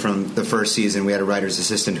over from the first season. We had a writer's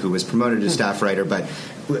assistant who was promoted to staff writer, but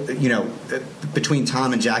between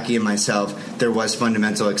Tom and Jackie and myself, there was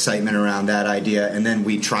fundamental excitement around that idea. And then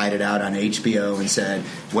we tried it out on HBO and said,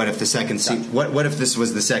 what if what if this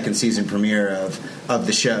was the second season premiere of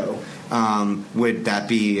the show? Would that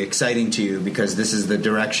be exciting to you? Because this is the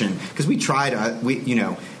direction. Because we tried,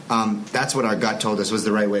 that's what our gut told us was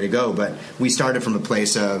the right way to go. But we started from a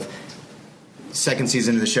place of second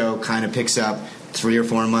season of the show kind of picks up 3 or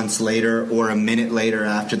 4 months later or a minute later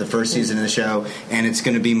after the first season of the show, and it's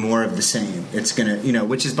going to be more of the same. It's going to,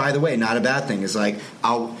 which is, by the way, not a bad thing. It's like,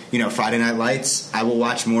 Friday Night Lights, I will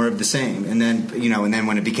watch more of the same. And then, and then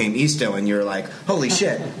when it became Easto and you're like, holy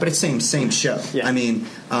shit, but it's same show. Yeah. I mean,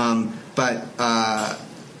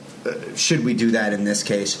 should we do that in this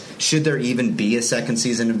case? Should there even be a second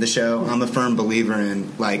season of the show? I'm a firm believer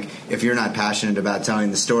in, if you're not passionate about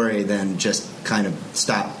telling the story, then just kind of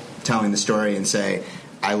stop telling the story and say,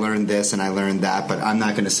 I learned this and I learned that, but I'm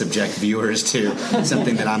not going to subject viewers to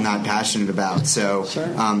something that I'm not passionate about. So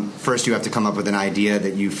first you have to come up with an idea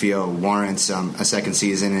that you feel warrants a second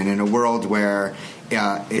season. And in a world where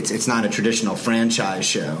it's not a traditional franchise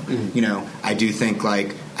show, I do think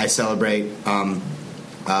I celebrate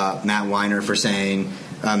Matt Weiner for saying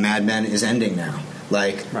Mad Men is ending now.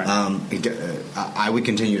 I would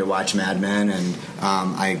continue to watch Mad Men, and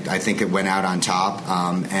I think it went out on top.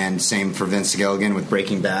 And same for Vince Gilligan with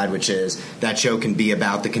Breaking Bad, which is that show can be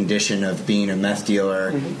about the condition of being a meth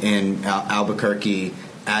dealer in Albuquerque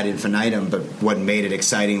ad infinitum, but what made it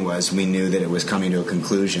exciting was we knew that it was coming to a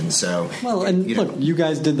conclusion. So, look, you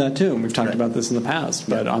guys did that too, and we've talked about this in the past.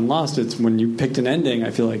 But on Lost, it's when you picked an ending,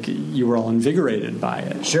 I feel like you were all invigorated by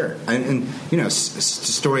it. Sure, and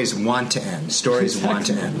stories want to end. Stories want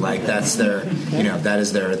to end. That's their, that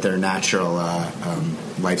is their natural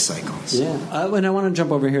life cycles. Yeah, and I want to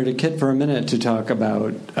jump over here to Kit for a minute to talk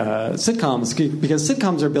about sitcoms, because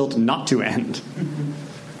sitcoms are built not to end.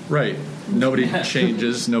 Right. Nobody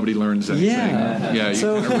changes. Nobody learns anything. Yeah. You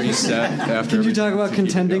kind of reset after. Did you talk about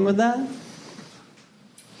contending with that?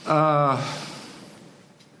 Well,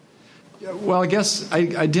 I guess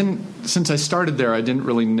I didn't. Since I started there, I didn't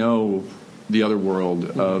really know the other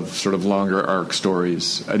world of sort of longer arc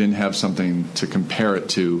stories. I didn't have something to compare it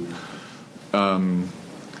to, and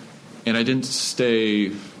I didn't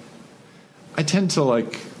stay. I tend to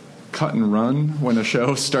cut and run when a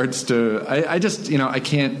show starts to. I just I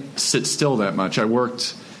can't sit still that much. I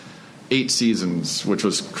worked 8 seasons, which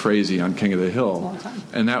was crazy, on King of the Hill,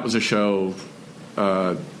 and that was a show,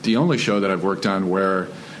 the only show that I've worked on where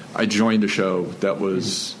I joined a show that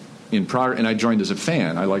was in progress, and I joined as a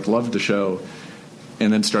fan. I loved the show,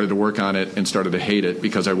 and then started to work on it and started to hate it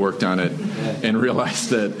because I worked on it and realized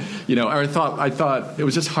that, I thought it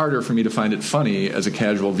was just harder for me to find it funny as a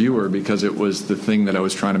casual viewer because it was the thing that I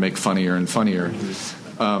was trying to make funnier and funnier.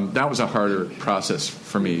 That was a harder process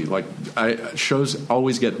for me. Shows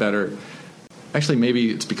always get better. Actually, maybe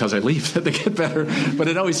it's because I leave that they get better, but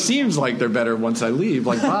it always seems like they're better once I leave.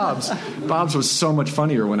 Bob's was so much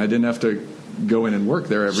funnier when I didn't have to go in and work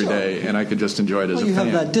there every day, and I could just enjoy it as a fan. You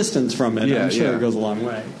have that distance from it. I'm sure it goes a long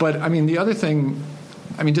way. But, the other thing,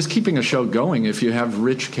 just keeping a show going, if you have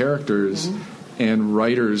rich characters and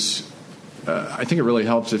writers, I think it really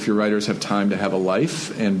helps if your writers have time to have a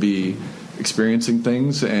life and be experiencing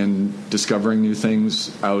things and discovering new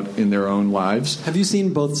things out in their own lives. Have you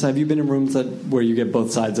seen both? Have you been in rooms where you get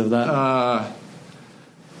both sides of that?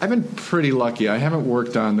 I've been pretty lucky. I haven't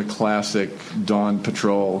worked on the classic Dawn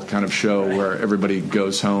Patrol kind of show where everybody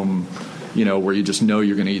goes home, where you just know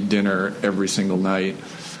you're going to eat dinner every single night.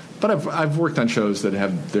 But I've worked on shows that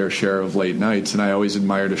have their share of late nights, and I always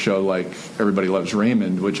admired a show like Everybody Loves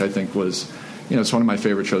Raymond, which I think was, it's one of my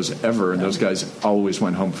favorite shows ever, and those guys always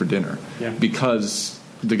went home for dinner because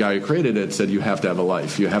the guy who created it said you have to have a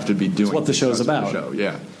life. You have to be doing what the show's about.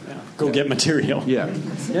 Go get material. Yeah.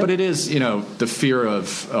 But it is, the fear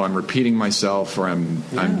of, I'm repeating myself, or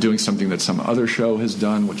I'm doing something that some other show has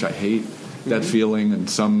done, which I hate that feeling. And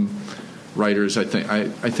some writers, I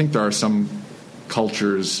think there are some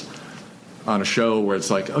cultures on a show where it's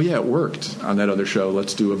like, oh yeah, it worked on that other show.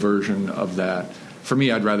 Let's do a version of that. For me,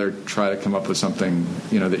 I'd rather try to come up with something,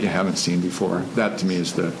 that you haven't seen before. That to me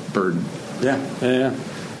is the burden. Yeah.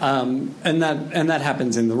 And that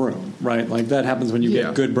happens in the room, right? That happens when you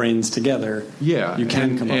get good brains together. Yeah, you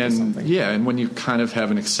can come up with something. Yeah, and when you kind of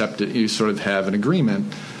have you sort of have an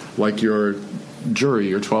agreement, like your jury,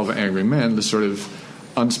 your 12 Angry Men, the sort of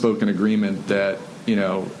unspoken agreement that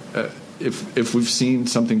if we've seen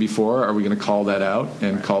something before, are we going to call that out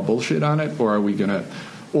and call bullshit on it, or are we going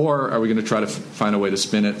to try to find a way to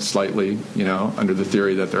spin it slightly, under the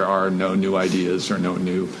theory that there are no new ideas or no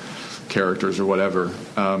new characters or whatever.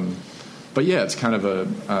 But yeah, it's kind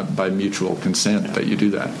of by mutual consent that you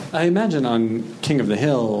do that. I imagine on King of the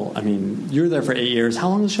Hill, you were there for 8 years. How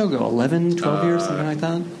long did the show go? 11, 12 years, something like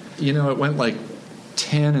that? It went like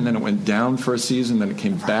 10, and then it went down for a season, then it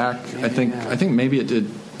came back. Yeah. I think maybe it did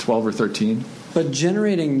 12 or 13. But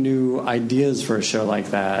generating new ideas for a show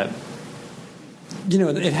like that,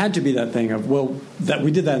 it had to be that thing of, that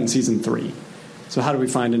we did that in season 3. So how do we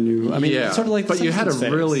find a new? Sort of like. But you had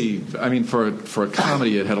for a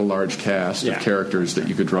comedy, it had a large cast of characters that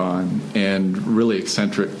you could draw on, and really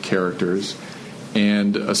eccentric characters,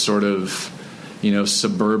 and a sort of,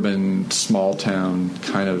 suburban, small town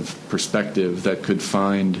kind of perspective that could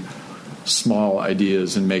find small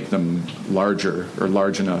ideas and make them larger or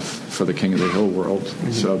large enough for the King of the Hill world.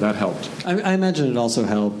 Mm-hmm. So that helped. I imagine it also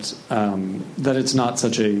helped that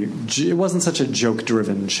it wasn't such a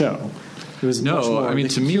joke-driven show. It was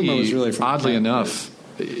to me, really oddly enough,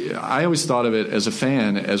 I always thought of it as a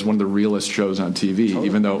fan as one of the realest shows on TV,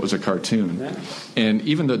 even though it was a cartoon. Yeah. And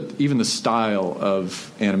even the style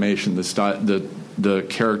of animation, the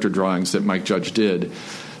character drawings that Mike Judge did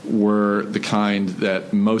were the kind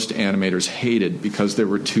that most animators hated because they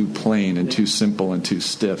were too plain and too simple and too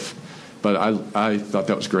stiff. But I thought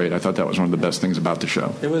that was great. I thought that was one of the best things about the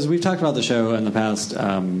show. It was. We've talked about the show in the past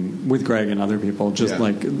with Greg and other people. Just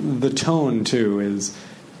like the tone too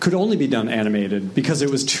could only be done animated because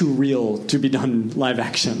it was too real to be done live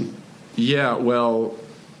action. Yeah. Well.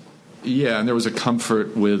 Yeah, and there was a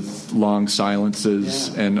comfort with long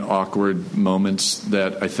silences and awkward moments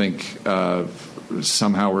that I think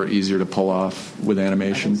somehow were easier to pull off with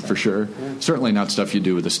animation, for sure. Yeah. Certainly not stuff you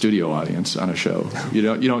do with a studio audience on a show. You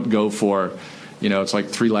don't go for, it's like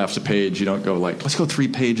 3 laughs a page. You don't go like, let's go 3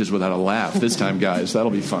 pages without a laugh this time, guys.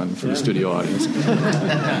 That'll be fun for the studio audience.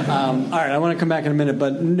 All right, I want to come back in a minute,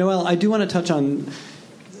 but Noelle, I do want to touch on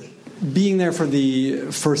being there for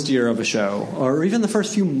the first year of a show, or even the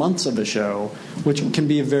first few months of a show, which can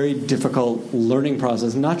be a very difficult learning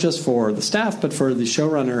process, not just for the staff, but for the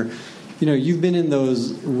showrunner. You've been in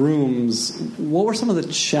those rooms. What were some of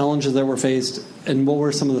the challenges that were faced, and what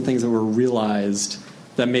were some of the things that were realized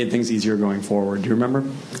that made things easier going forward? Do you remember?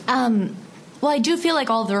 Well, I do feel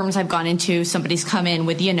like all the rooms I've gone into, somebody's come in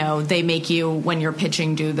with, they make you, when you're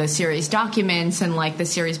pitching, do the series documents and, the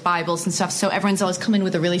series Bibles and stuff. So everyone's always come in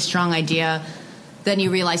with a really strong idea. Then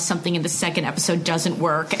you realize something in the second episode doesn't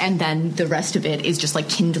work, and then the rest of it is just,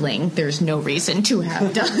 kindling. There's no reason to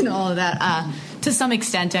have done all of that, to some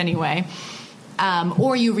extent anyway.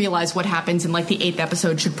 Or you realize what happens in, the 8th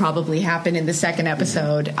episode should probably happen in the second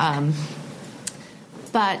episode.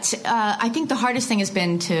 But I think the hardest thing has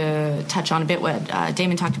been to touch on a bit what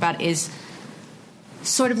Damon talked about is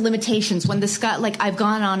sort of limitations. When I've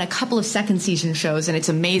gone on a couple of second season shows, and it's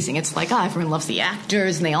amazing. It's everyone loves the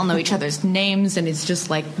actors, and they all know each other's names, and it's just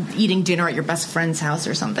like eating dinner at your best friend's house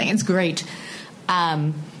or something. It's great.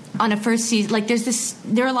 On a first season, there's this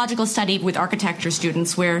neurological study with architecture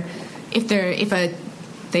students where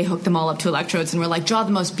they hook them all up to electrodes, and we're draw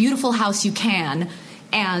the most beautiful house you can.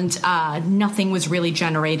 And nothing was really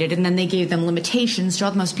generated. And then they gave them limitations. Draw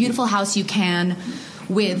the most beautiful house you can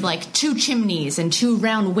with 2 chimneys and 2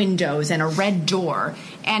 round windows and a red door.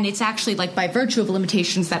 And it's actually by virtue of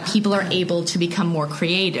limitations that people are able to become more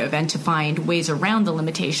creative and to find ways around the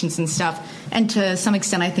limitations and stuff. And to some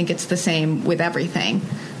extent, I think it's the same with everything.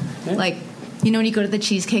 Yeah. When you go to the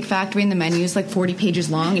Cheesecake Factory and the menu is 40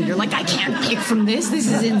 pages long and you're I can't pick from this. This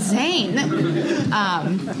is insane.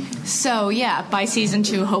 So, yeah, by season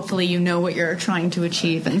 2, hopefully you know what you're trying to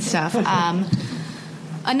achieve and stuff.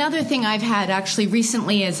 Another thing I've had actually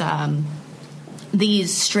recently is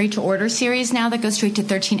these straight-to-order series now that go straight to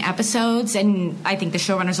 13 episodes. And I think the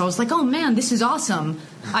showrunner's always oh, man, this is awesome.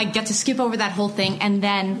 I get to skip over that whole thing.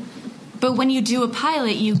 But when you do a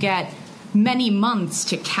pilot, you get many months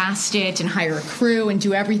to cast it and hire a crew and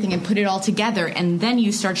do everything and put it all together, and then you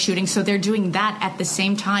start shooting. So they're doing that at the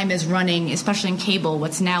same time as running, especially in cable,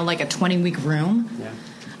 what's now a 20-week room. Yeah.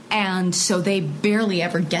 And so they barely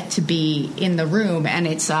ever get to be in the room, and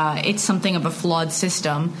it's something of a flawed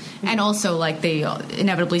system. And also, they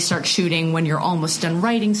inevitably start shooting when you're almost done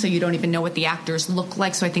writing, so you don't even know what the actors look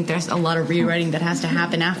like. So I think there's a lot of rewriting that has to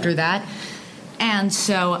happen after that. And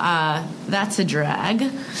so that's a drag.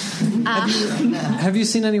 Have you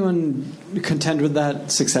seen anyone contend with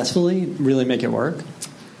that successfully, really make it work?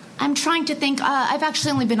 I'm trying to think. I've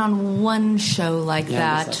actually only been on one show that.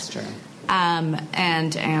 Yes, that's true.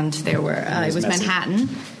 And there were it was Manhattan.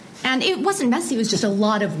 And it wasn't messy. It was just a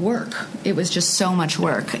lot of work. It was just so much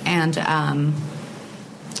work. And, I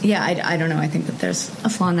don't know. I think that there's a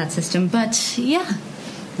flaw in that system. But, yeah,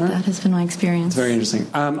 that has been my experience. It's very interesting.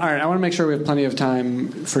 All right, I want to make sure we have plenty of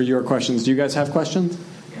time for your questions. Do you guys have questions?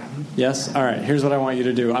 Yes? All right, here's what I want you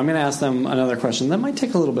to do. I'm going to ask them another question. That might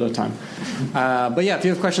take a little bit of time. But yeah, if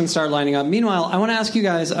you have questions, start lining up. Meanwhile, I want to ask you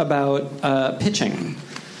guys about pitching.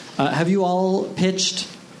 Have you all pitched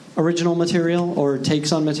original material or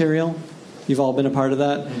takes on material? You've all been a part of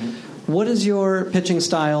that. Mm-hmm. What is your pitching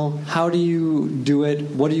style? How do you do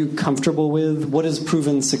it? What are you comfortable with? What has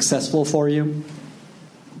proven successful for you?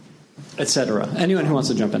 Etc. Anyone who wants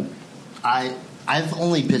to jump in. I've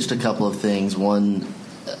only pitched a couple of things. One...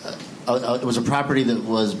 it was a property that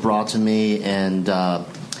was brought to me, and I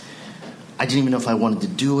didn't even know if I wanted to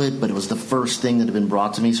do it, but it was the first thing that had been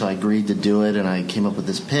brought to me, so I agreed to do it, and I came up with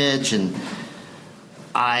this pitch, and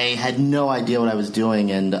I had no idea what I was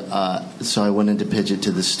doing, and so I went in to pitch it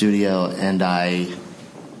to the studio, and it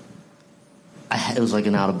was like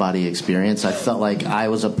an out-of-body experience. I felt like I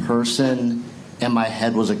was a person, and my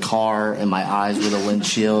head was a car, and my eyes were the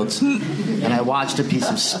windshields. And I watched a piece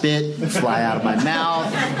of spit fly out of my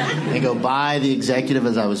mouth and go by the executive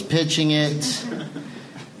as I was pitching it.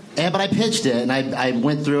 But I pitched it, and I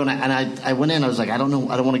went through, and I went in. I was like, I don't know.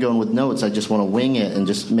 I don't want to go in with notes. I just want to wing it and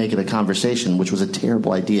just make it a conversation, which was a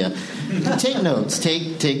terrible idea. Take notes.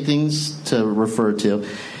 Take things to refer to.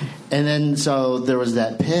 And then, so there was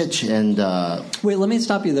that pitch, and... Wait, let me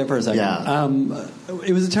stop you there for a second. Yeah.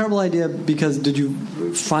 It was a terrible idea because did you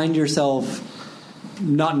find yourself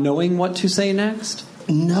not knowing what to say next?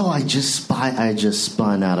 No, I just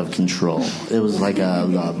spun out of control. It was like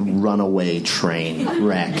a runaway train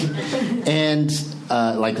wreck. And,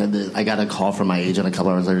 I got a call from my agent a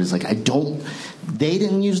couple hours later. He's like, they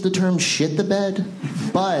didn't use the term shit the bed,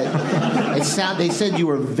 but they said you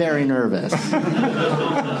were very nervous.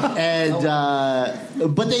 And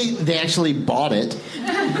but they actually bought it.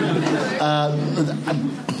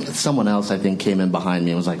 Someone else, I think, came in behind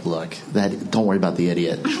me and was like, look, don't worry about the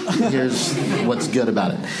idiot. Here's what's good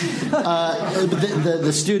about it.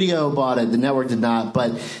 The studio bought it. The network did not.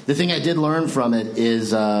 But the thing I did learn from it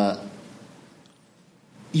is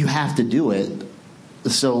you have to do it.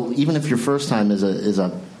 So even if your first time is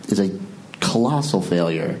a colossal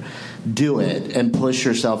failure, do it and push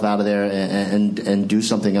yourself out of there and do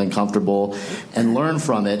something uncomfortable and learn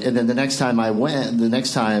from it. And then the next time I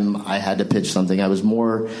had to pitch something, I was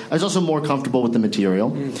also more comfortable with the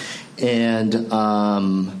material, and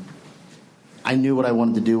I knew what I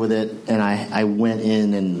wanted to do with it, and I went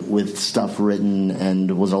in and with stuff written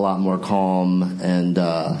and was a lot more calm, and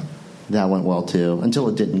that went well too until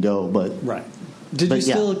it didn't go. But right. Did you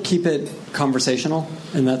still keep it conversational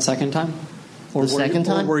in that second time? Or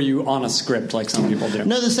were you on a script like some people do?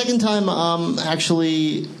 No, the second time,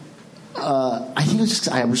 actually, I think it was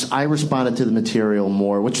just I responded to the material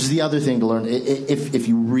more, which is the other thing to learn. If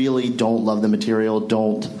you really don't love the material,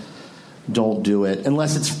 don't do it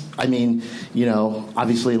unless it's. I mean,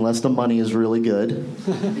 obviously, unless the money is really good,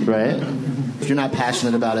 right? If you're not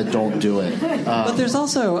passionate about it, don't do it. But there's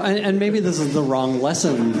also, and maybe this is the wrong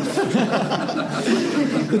lesson.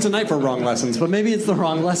 It's a night for wrong lessons, but maybe it's the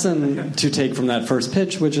wrong lesson to take from that first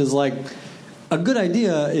pitch, which is like a good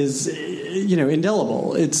idea is,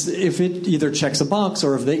 indelible. It's if it either checks a box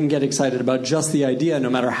or if they can get excited about just the idea,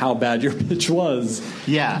 no matter how bad your pitch was,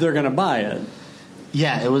 they're going to buy it.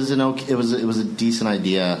 Yeah, it was a decent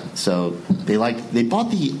idea. So they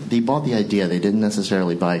bought the idea. They didn't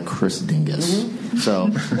necessarily buy Chris Dingess. Mm-hmm. So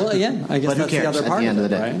I guess that's the other part at the end of the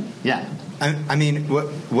day. Right? Yeah. I mean,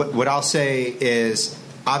 what I'll say is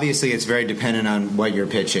obviously it's very dependent on what you're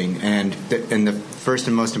pitching, and the first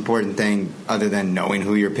and most important thing, other than knowing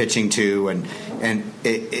who you're pitching to, and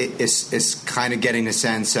it's kind of getting a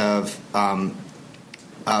sense of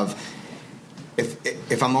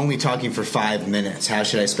if I'm only talking for 5 minutes, how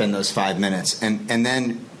should I spend those 5 minutes? And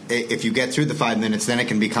then if you get through the 5 minutes, then it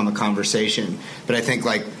can become a conversation. But I think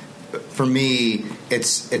for me,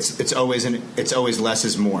 it's always less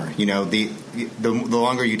is more. The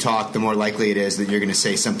longer you talk, the more likely it is that you're going to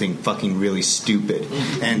say something fucking really stupid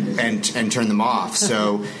and turn them off.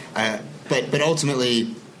 So, but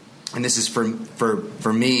ultimately, and this is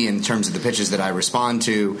for me in terms of the pitches that I respond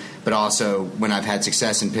to, but also when I've had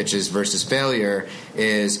success in pitches versus failure,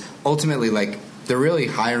 is ultimately they're really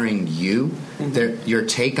hiring you. Mm-hmm. Your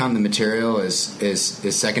take on the material is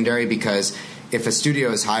secondary, because if a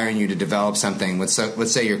studio is hiring you to develop something,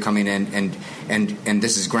 let's say you're coming in and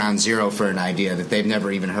this is ground zero for an idea that they've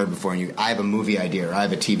never even heard before, and I have a movie idea or I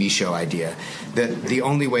have a TV show idea, the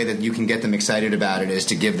only way that you can get them excited about it is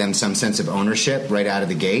to give them some sense of ownership right out of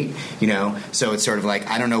the gate, So it's sort of like,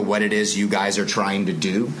 I don't know what it is you guys are trying to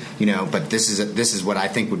do, but this is what I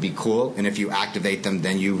think would be cool, and if you activate them,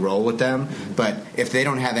 then you roll with them. But if they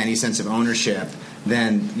don't have any sense of ownership,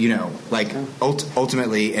 then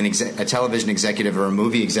ultimately a television executive or a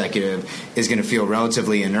movie executive is going to feel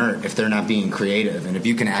relatively inert if they're not being creative. And if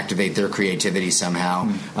you can activate their creativity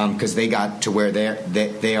somehow, because they got to where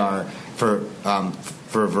they are for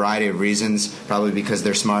a variety of reasons, probably because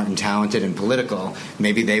they're smart and talented and political.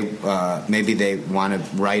 Maybe they want to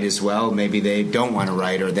write as well. Maybe they don't want to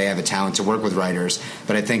write, or they have a talent to work with writers.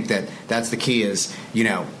 But I think that's the key is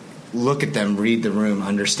look at them, read the room,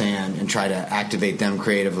 understand, and try to activate them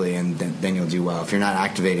creatively, and then you'll do well. If you're not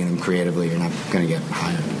activating them creatively, you're not going to get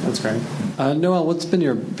hired. That's great. Noelle, what's been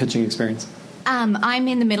your pitching experience? I'm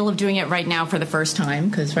in the middle of doing it right now for the first time,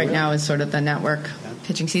 because right now is sort of the network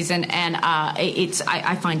pitching season, and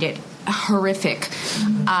I find it horrific.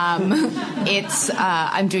 I'm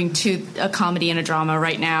doing a comedy and a drama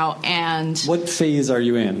right now, and what phase are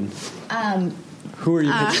you in? Who are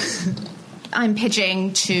you pitching? I'm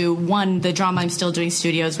pitching to the drama. I'm still doing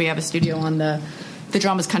studios. We have a studio on the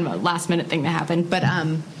drama's kind of a last minute thing that happened, but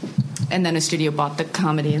and then a studio bought the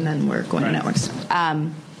comedy, and then we're going to networks.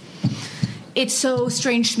 It's so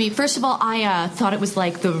strange to me. First of all, I thought it was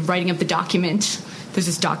like the writing of the document. There's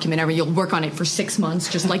this documentary. You'll work on it for 6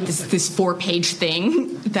 months, just like this 4-page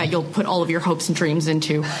thing that you'll put all of your hopes and dreams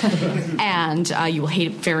into, and you will hate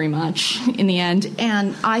it very much in the end.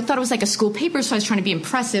 And I thought it was like a school paper, so I was trying to be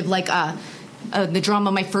impressive. Like the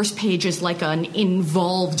drama, my first page is like an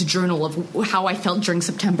involved journal of how I felt during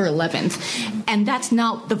September 11th, and that's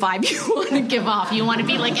not the vibe you want to give off. You want to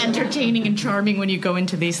be like entertaining and charming when you go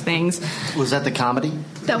into these things. Was that the comedy?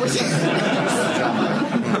 That was.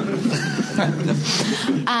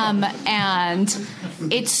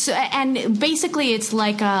 And basically it's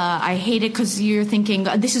like I hate it because you're thinking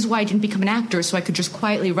this is why I didn't become an actor, so I could just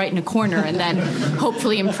quietly write in a corner and then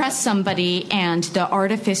hopefully impress somebody. And the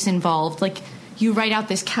artifice involved, like you write out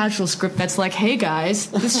this casual script that's like, hey guys,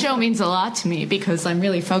 this show means a lot to me because I'm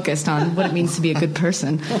really focused on what it means to be a good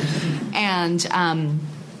person. And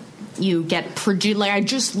you get produced. Like I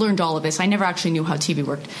just learned all of this. I never actually knew how TV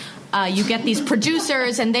worked. You get these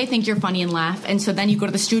producers, and they think you're funny and laugh, and so then you go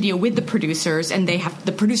to the studio with the producers, and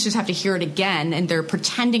the producers have to hear it again, and they're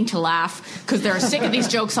pretending to laugh because they're sick of these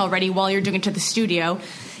jokes already while you're doing it to the studio,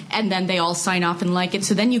 and then they all sign off and like it.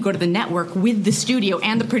 So then you go to the network with the studio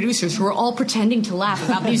and the producers who are all pretending to laugh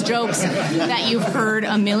about these jokes that you've heard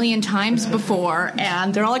a million times before,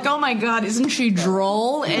 and they're all like, oh my god, isn't she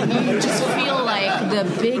droll? And you just feel like the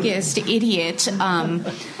biggest idiot.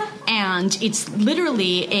 And it's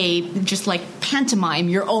literally just like pantomime.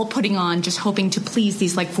 You're all putting on, just hoping to please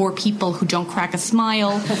these like 4 people who don't crack a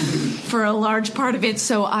smile for a large part of it.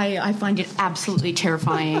 So I find it absolutely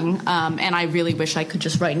terrifying. And I really wish I could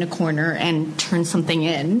just write in a corner and turn something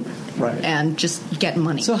in, and just get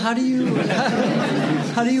money. So how do you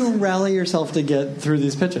rally yourself to get through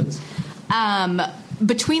these pitches?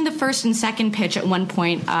 Between the first and second pitch, at one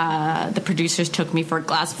point, the producers took me for a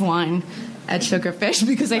glass of wine at Sugarfish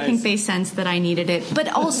because I think they sensed that I needed it. But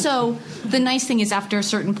also, the nice thing is after a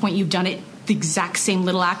certain point, you've done it the exact same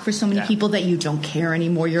little act for so many people that you don't care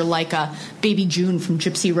anymore. You're like a Baby June from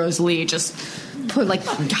Gypsy Rose Lee, just put like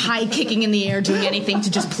high kicking in the air, doing anything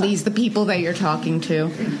to just please the people that you're talking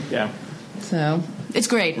to. Yeah. So, it's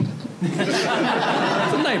great. It's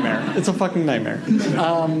a nightmare. It's a fucking nightmare.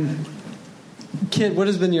 Kid, what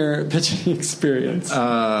has been your pitching experience?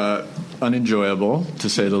 Unenjoyable, to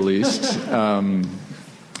say the least.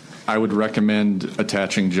 I would recommend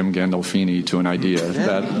attaching Jim Gandolfini to an idea.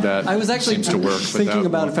 That I was actually seems to work. Thinking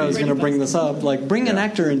about if I was going to bring this up. Like, bring an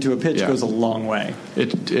actor into a pitch goes a long way.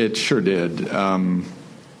 It sure did.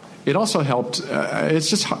 It also helped. It's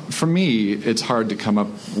just, for me, it's hard to come up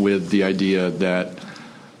with the idea that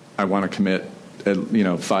I want to commit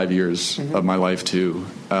 5 years of my life to.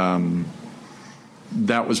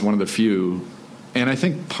 That was one of the few. And I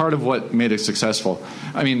think part of what made it successful,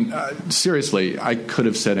 I mean, seriously, I could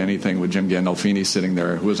have said anything with Jim Gandolfini sitting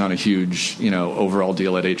there, who was on a huge, overall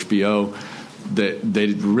deal at HBO. They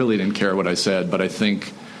really didn't care what I said, but I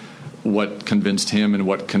think what convinced him and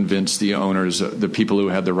what convinced the owners, the people who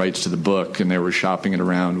had the rights to the book, and they were shopping it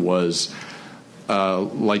around, was,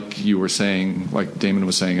 like you were saying, like Damon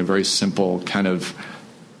was saying, a very simple kind of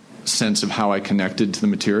sense of how I connected to the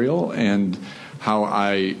material and how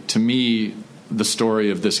to me, the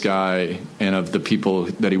story of this guy and of the people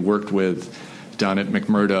that he worked with down at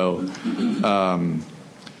McMurdo,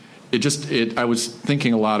 I was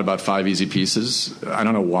thinking a lot about 5 Easy Pieces. I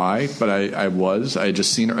don't know why, but I had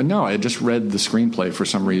just seen it. No, I had just read the screenplay for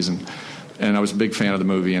some reason, and I was a big fan of the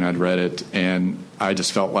movie, and I'd read it, and I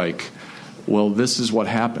just felt like, well, this is what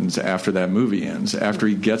happens after that movie ends. After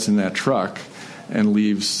he gets in that truck and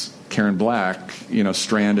leaves Karen Black,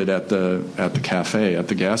 stranded at the cafe, at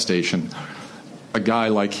the gas station, a guy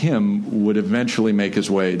like him would eventually make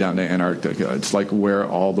his way down to Antarctica. It's like where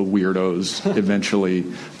all the weirdos eventually,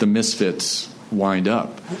 the misfits, wind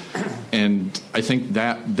up. And I think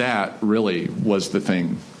that really was the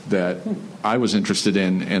thing that I was interested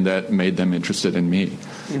in, and that made them interested in me.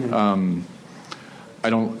 Mm-hmm. I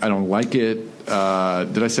don't like it. Did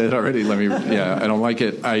I say it already? I don't like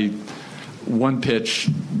it. One pitch,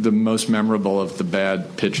 the most memorable of the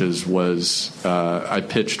bad pitches was I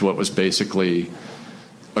pitched what was basically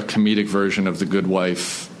a comedic version of The Good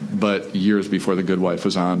Wife, but years before The Good Wife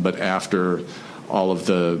was on, but after all of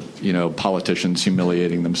the politicians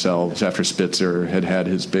humiliating themselves, after Spitzer had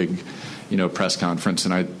his big press conference,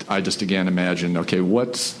 and I just again imagined, okay,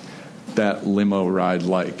 what's that limo ride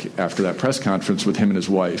like after that press conference with him and his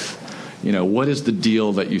wife? What is the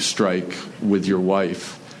deal that you strike with your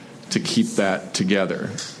wife to keep that together?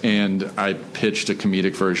 And I pitched a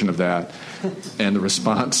comedic version of that, and the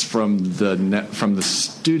response from the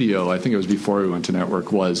studio, I think it was before we went to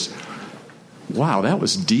network, was, "Wow, that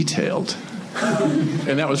was detailed."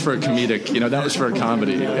 And that was for a comedic, that was for a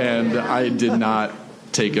comedy, and I did not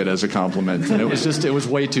take it as a compliment. And it was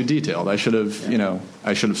way too detailed. I should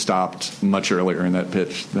have stopped much earlier in that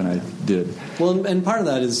pitch than I did. Well, and part of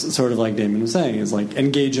that is sort of like Damon was saying, is like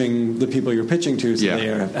engaging the people you're pitching to, so they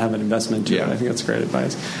have an investment to it. I think that's great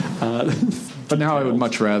advice. But now I would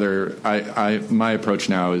much rather, my approach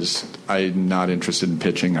now is I'm not interested in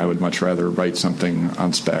pitching. I would much rather write something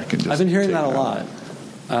on spec. And just I've been hearing that a lot.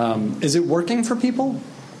 Is it working for people?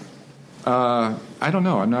 I don't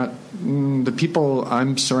know. I'm not. The people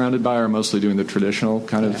I'm surrounded by are mostly doing the traditional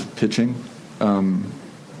kind of pitching. I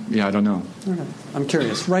don't know. All right. I'm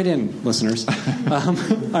curious. Write in, listeners. All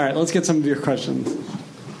right, let's get some of your questions.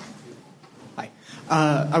 Hi.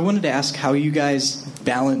 I wanted to ask how you guys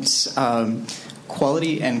balance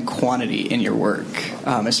quality and quantity in your work,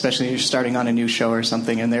 especially if you're starting on a new show or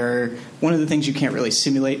something. And one of the things you can't really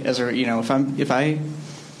simulate if I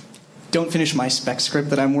don't finish my spec script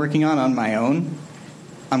that I'm working on my own,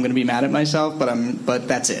 I'm going to be mad at myself, but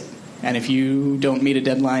that's it. And if you don't meet a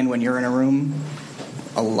deadline when you're in a room,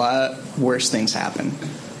 a lot worse things happen,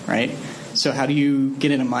 right? So how do you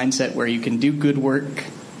get in a mindset where you can do good work,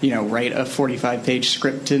 write a 45-page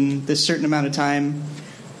script in this certain amount of time,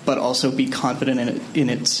 but also be confident in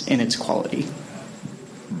its quality?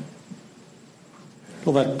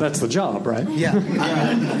 Well, that's the job, right? Yeah.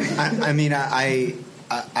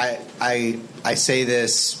 I say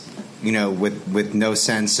this, with no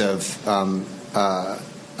sense of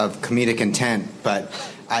comedic intent, but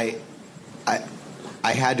I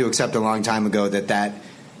had to accept a long time ago that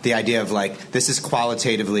the idea of like, this is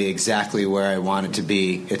qualitatively exactly where I want it to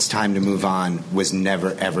be, it's time to move on, was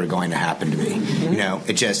never ever going to happen to me. Mm-hmm.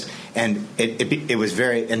 It just, and it was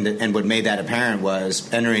very, and what made that apparent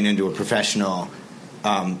was entering into a professional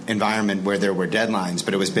environment where there were deadlines,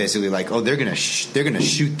 but it was basically like, oh, they're gonna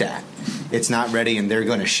shoot that. It's not ready, and they're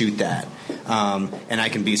going to shoot that. And I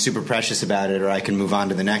can be super precious about it, or I can move on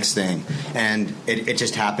to the next thing. And it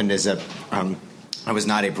just happened as I was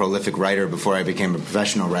not a prolific writer before I became a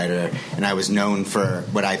professional writer, and I was known for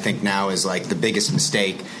what I think now is like the biggest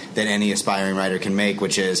mistake that any aspiring writer can make,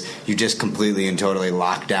 which is you just completely and totally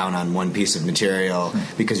lock down on one piece of material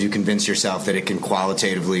because you convince yourself that it can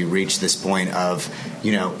qualitatively reach this point of,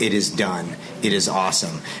 it is done. It is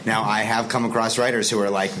awesome. Now, I have come across writers who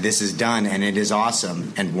are like, this is done and it is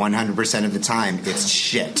awesome, and 100% of the time, it's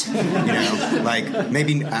shit. Like,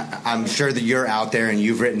 maybe I'm sure that you're out there and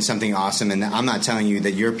you've written something awesome, and I'm not telling you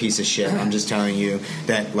that you're a piece of shit. I'm just telling you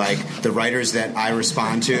that, like, the writers that I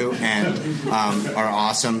respond to and are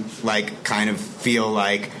awesome, like, kind of feel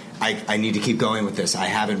like I need to keep going with this. I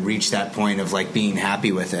haven't reached that point of, like, being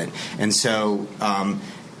happy with it. And so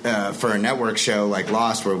for a network show like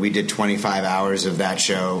Lost, where we did 25 hours of that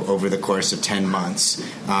show over the course of 10 months,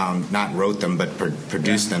 not wrote them, but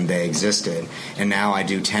produced them, they existed. And now I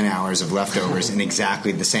do 10 hours of leftovers in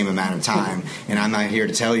exactly the same amount of time. And I'm not here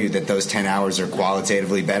to tell you that those 10 hours are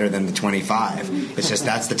qualitatively better than the 25. It's just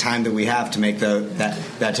that's the time that we have to make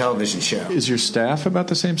that television show. Is your staff about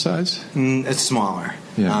the same size? It's smaller,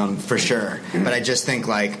 for sure. But I just think,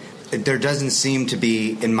 like, there doesn't seem to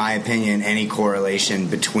be, in my opinion, any correlation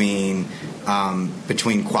between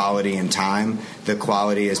quality and time. The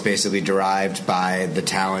quality is basically derived by the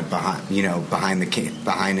talent behind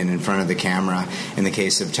and in front of the camera in the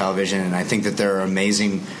case of television. And I think that there are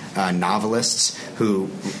amazing novelists who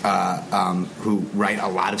write a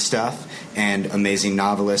lot of stuff, and amazing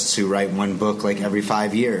novelists who write one book like every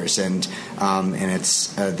 5 years, and it's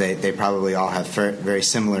they probably all have very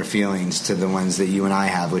similar feelings to the ones that you and I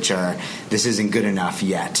have, which are, this isn't good enough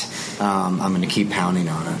yet. I'm going to keep pounding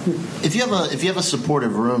on it. If you have a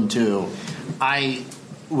supportive room too,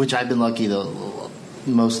 which I've been lucky to,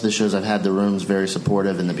 most of the shows I've had, the room's very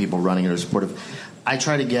supportive and the people running it are supportive. I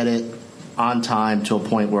try to get it on time to a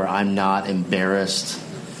point where I'm not embarrassed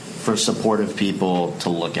for supportive people to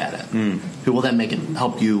look at it, who will then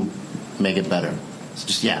help you make it better. It's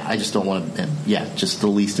just, I just don't want to, just the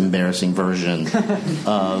least embarrassing version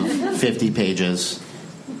of 50 pages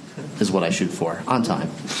is what I shoot for, on time.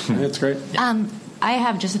 That's great. I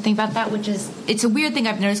have just a thing about that, which is, it's a weird thing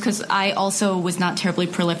I've noticed, because I also was not terribly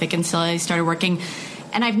prolific until I started working,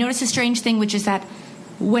 and I've noticed a strange thing, which is that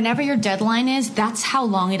whenever your deadline is, that's how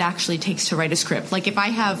long it actually takes to write a script. Like, if I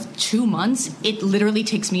have 2 months, it literally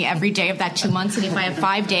takes me every day of that 2 months, and if I have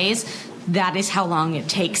 5 days, that is how long it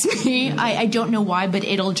takes me. I don't know why, but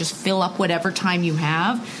it'll just fill up whatever time you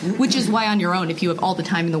have, which is why on your own, if you have all the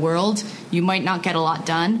time in the world, you might not get a lot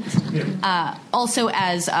done. Also,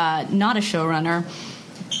 as not a showrunner,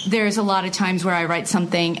 there's a lot of times where I write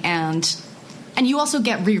something and you also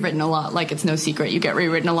get rewritten a lot. Like, it's no secret, you get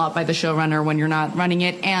rewritten a lot by the showrunner when you're not running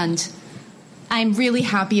it. And I'm really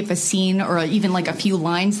happy if a scene or even like a few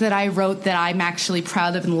lines that I wrote that I'm actually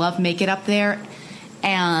proud of and love make it up there.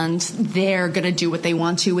 And they're going to do what they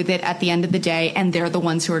want to with it at the end of the day. And they're the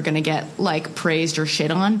ones who are going to get, like, praised or shit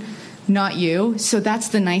on, not you. So that's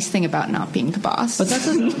the nice thing about not being the boss. But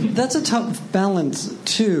that's a tough balance,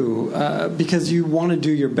 too, because you want to do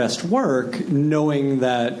your best work knowing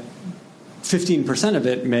that 15% of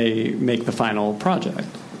it may make the final project.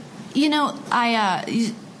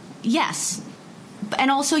 Yes.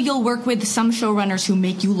 And also, you'll work with some showrunners who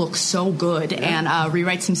make you look so good and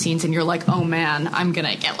rewrite some scenes, and you're like, oh man, I'm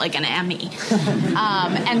gonna get like an Emmy.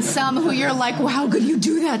 And some who you're like, well, how could you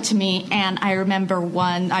do that to me? And I remember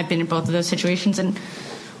I've been in both of those situations, and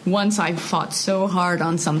once I fought so hard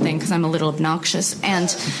on something because I'm a little obnoxious, and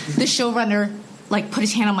the showrunner put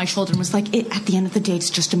his hand on my shoulder and was like, at the end of the day, it's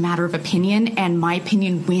just a matter of opinion, and my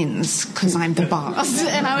opinion wins because I'm the boss.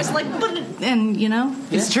 And I was like,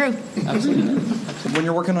 it's true. Absolutely. When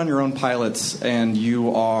you're working on your own pilots and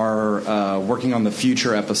you are working on the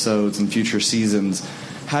future episodes and future seasons,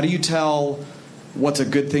 how do you tell what's a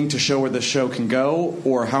good thing to show where the show can go,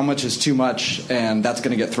 or how much is too much and that's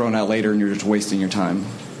going to get thrown out later and you're just wasting your time?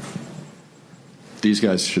 These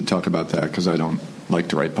guys should talk about that, because I don't like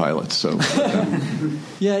to write pilots. So,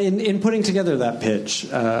 yeah, in putting together that pitch,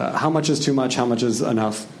 how much is too much? How much is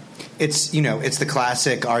enough? It's the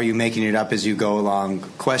classic "Are you making it up as you go along?"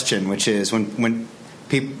 question, which is when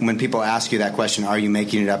people ask you that question, "Are you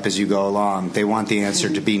making it up as you go along?" They want the answer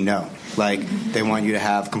to be no. Like, they want you to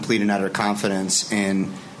have complete and utter confidence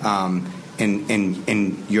in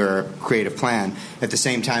your creative plan. At the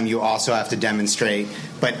same time, you also have to demonstrate,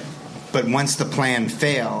 But once the plan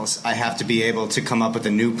fails, I have to be able to come up with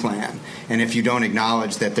a new plan. And if you don't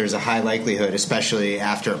acknowledge that there's a high likelihood, especially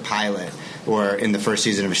after a pilot or in the first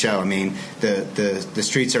season of a show, I mean, the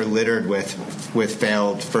streets are littered with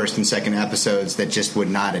failed first and second episodes that just would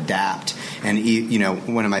not adapt. And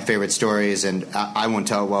one of my favorite stories, and I won't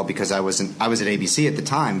tell it well because I was at ABC at the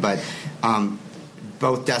time, but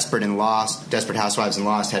both Desperate Housewives and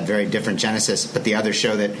Lost had very different genesis. But the other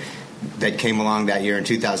show that came along that year in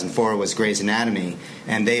 2004 was Grey's Anatomy,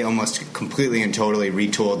 and they almost completely and totally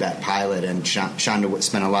retooled that pilot, and Shonda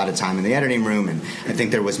spent a lot of time in the editing room, and I think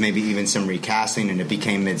there was maybe even some recasting, and it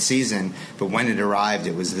became mid-season, but when it arrived,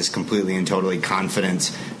 it was this completely and totally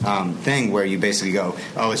confident thing where you basically go,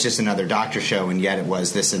 oh, it's just another doctor show, and yet it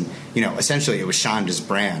was this, and essentially it was Shonda's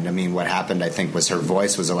brand. I mean, what happened, I think, was her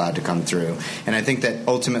voice was allowed to come through, and I think that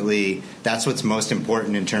ultimately that's what's most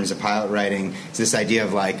important in terms of pilot writing, is this idea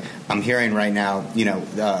of, like, I'm hearing right now,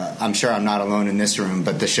 I'm sure I'm not alone in this room,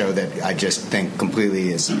 but the show that I just think completely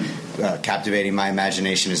is captivating my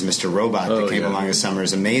imagination is Mr. Robot that came along this summer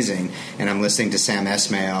is amazing. And I'm listening to Sam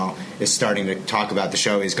Esmail is starting to talk about the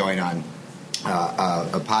show. He's going on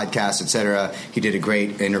a podcast, etc. He did a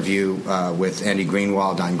great interview with Andy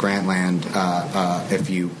Greenwald on Grantland. If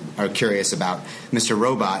you are curious about Mr.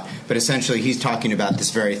 Robot, but essentially he's talking about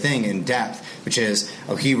this very thing in depth, which is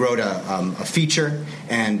he wrote a feature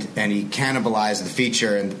and he cannibalized the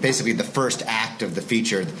feature, and basically the first act of the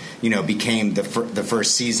feature, became the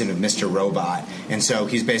first season of Mr. Robot, and so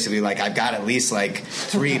he's basically like, I've got at least like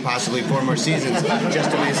 3, possibly 4 more seasons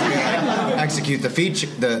just to basically execute the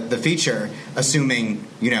feature, assuming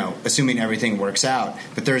everything works out.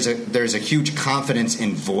 But there's a huge confidence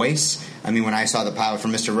in voice. I mean, when I saw the pilot for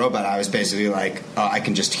Mr. Robot, I was basically like, I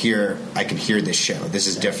can hear this show. This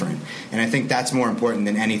is different. And I think that's more important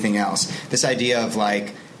than anything else. This idea of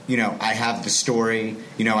like, I have the story,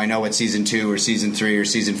 I know what season 2 or season 3 or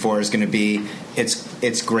season 4 is going to be.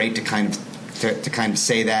 It's great to kind of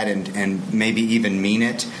say that and maybe even mean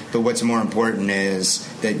it. But what's more important is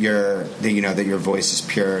that your voice is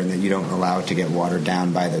pure and that you don't allow it to get watered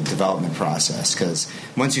down by the development process. Because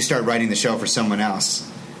once you start writing the show for someone else,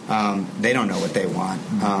 they don't know what they want.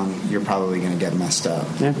 You're probably going to get messed up.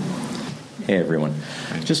 Yeah. Hey, everyone.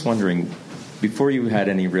 Just wondering, before you had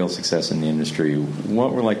any real success in the industry,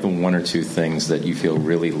 what were like the 1 or 2 things that you feel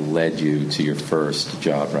really led you to your first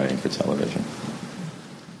job writing for television?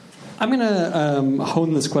 I'm going to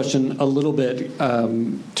hone this question a little bit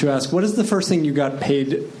to ask, what is the first thing you got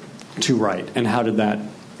paid to write, and how did that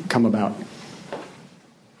come about?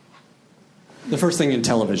 The first thing in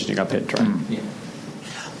television you got paid to write.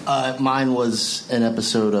 Yeah. Mine was an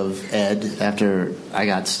episode of Ed after I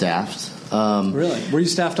got staffed. Really? Were you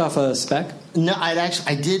staffed off a spec? No,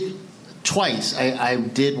 I did twice. I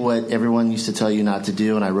did what everyone used to tell you not to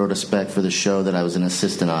do, and I wrote a spec for the show that I was an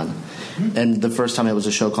assistant on. Mm-hmm. And the first time it was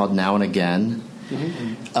a show called Now and Again,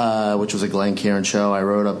 which was a Glenn Cairn show. I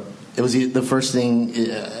wrote it was the first thing.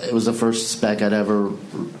 It was the first spec I'd ever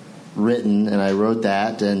written, and I wrote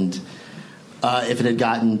that. And if it had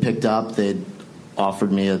gotten picked up, they'd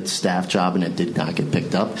offered me a staff job, and it did not get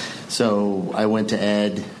picked up. So I went to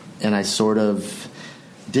Ed, and I sort of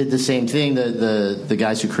did the same thing. The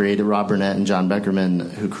guys who created, Rob Burnett and John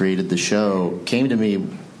Beckerman, who created the show, came to me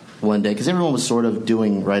one day, because everyone was sort of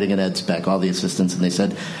writing an Ed spec, all the assistants, and they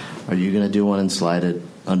said, are you going to do one and slide it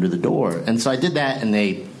under the door? And so I did that, and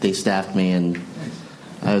they staffed me, and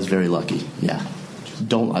I was very lucky. Yeah.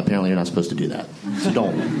 Apparently you're not supposed to do that. So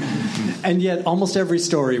don't. And yet almost every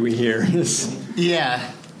story we hear is...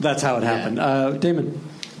 Yeah. That's how it happened. Damon?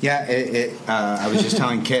 Yeah, I was just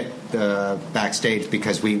telling Kit backstage,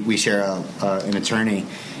 because we share an attorney,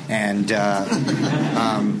 and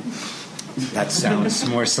that sounds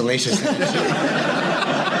more salacious than it should.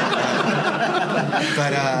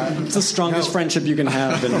 But it's the strongest friendship you can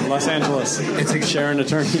have in Los Angeles. It's share an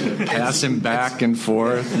attorney. Pass him back and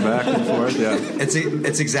forth. Yeah,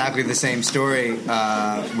 it's exactly the same story,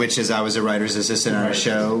 which is I was a writer's assistant on a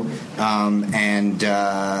show, and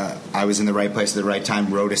I was in the right place at the right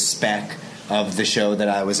time. Wrote a spec of the show that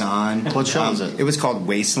I was on. What show was it? It was called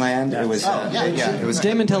Wasteland. Yeah. It was. It was.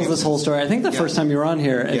 Damon tells this whole story. I think the first time you were on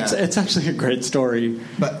here, it's actually a great story.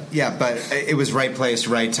 But it was right place,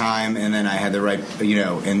 right time, and then I had the right,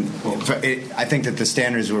 and I think that the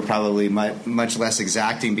standards were probably much less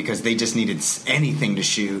exacting, because they just needed anything to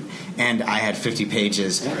shoot, and I had 50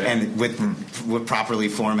 pages and with properly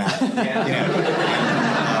formatted,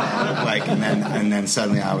 and then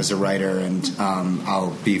suddenly I was a writer, and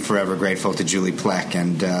I'll be forever grateful to Julie Pleck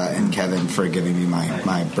and Kevin for giving me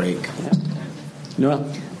my break.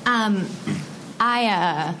 Noelle?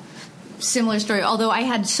 Similar story, although I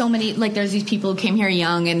had so many, there's these people who came here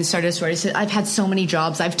young and started stories. I've had so many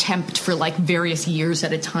jobs. I've temped for various years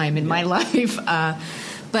at a time in my life.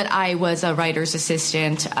 But I was a writer's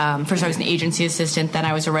assistant. First I was an agency assistant, then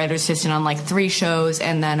I was a writer's assistant on 3 shows,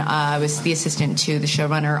 and then I was the assistant to the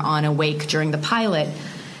showrunner on Awake during the pilot.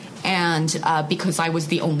 And because I was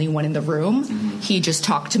the only one in the room, he just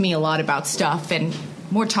talked to me a lot about stuff, and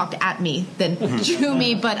more talked at me than to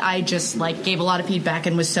me, but I just gave a lot of feedback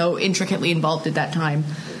and was so intricately involved at that time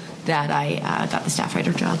that I got the staff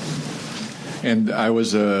writer job. And I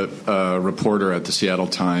was a reporter at the Seattle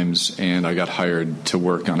Times, and I got hired to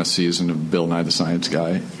work on a season of Bill Nye the Science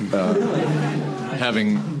Guy,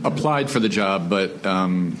 having applied for the job, but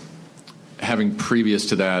having previous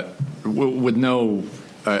to that, with no...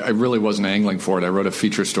 I really wasn't angling for it. I wrote a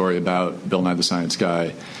feature story about Bill Nye the Science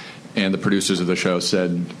Guy, and the producers of the show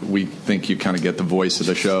said, we think you kind of get the voice of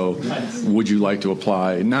the show. Nice. Would you like to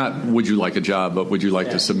apply? Not would you like a job, but would you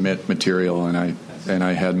like to submit material? And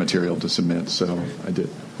I had material to submit, so I did.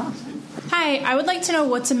 Hi, I would like to know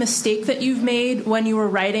what's a mistake that you've made when you were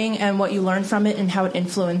writing and what you learned from it and how it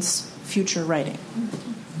influenced future writing.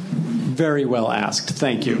 Very well asked.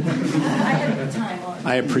 Thank you.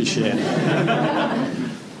 I appreciate it.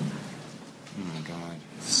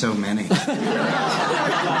 so many.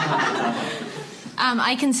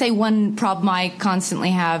 I can say one problem I constantly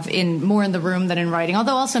have more in the room than in writing,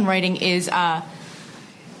 although also in writing, is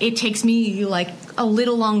it takes me like a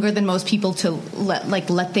little longer than most people to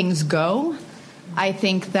let things go. I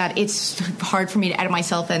think that it's hard for me to edit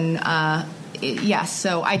myself, and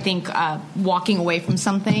so I think walking away from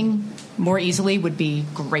something more easily would be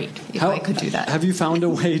great if I could do that. Have you found a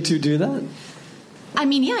way to do that? I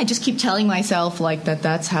mean, I just keep telling myself like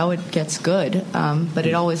that's how it gets good, but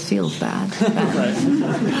it always feels bad.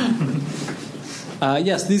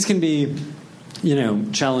 Yes, these can be,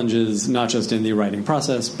 challenges not just in the writing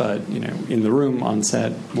process, but in the room, on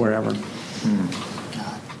set, wherever.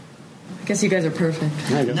 I guess you guys are perfect.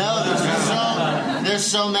 No, there's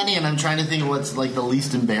so many, and I'm trying to think of what's like the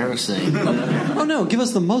least embarrassing. Oh no, give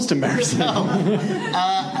us the most embarrassing.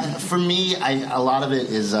 For me, a lot of it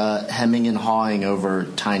is hemming and hawing over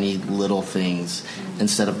tiny little things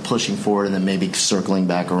instead of pushing forward and then maybe circling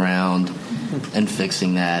back around and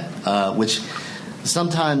fixing that, which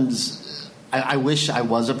sometimes I wish I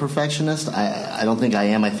was a perfectionist. I don't think I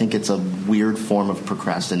am. I think it's a weird form of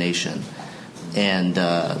procrastination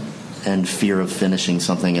and fear of finishing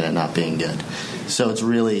something and it not being good. So it's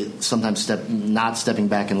really sometimes not stepping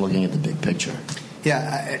back and looking at the big picture.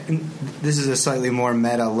 Yeah, this is a slightly more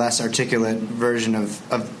meta, less articulate version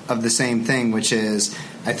of the same thing, which is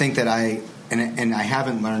I think that and I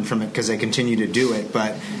haven't learned from it because I continue to do it,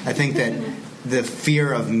 but I think that the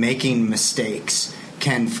fear of making mistakes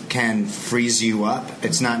can freeze you up.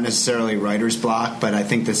 It's not necessarily writer's block, but I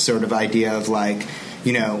think this sort of idea of like,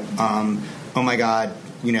 oh my God,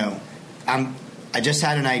 I just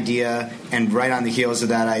had an idea, and right on the heels of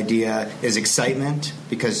that idea is excitement,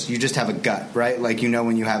 because you just have a gut, right? Like,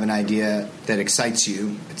 when you have an idea that excites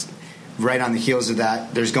you, it's right on the heels of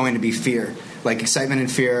that, there's going to be fear. Like, excitement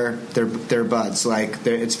and fear, they're buds. Like,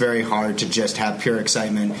 it's very hard to just have pure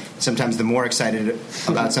excitement. Sometimes the more excited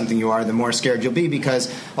about something you are, the more scared you'll be,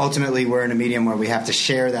 because ultimately we're in a medium where we have to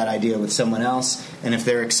share that idea with someone else, and if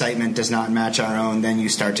their excitement does not match our own, then you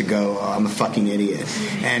start to go, oh, I'm a fucking idiot,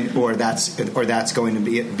 or that's going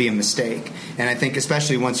to be a mistake. And I think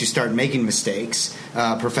especially once you start making mistakes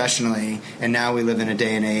professionally, and now we live in a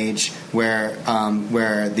day and age where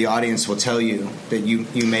the audience will tell you that you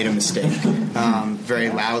made a mistake. Very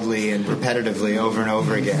loudly and repetitively over and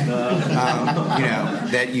over again,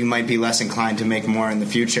 that you might be less inclined to make more in the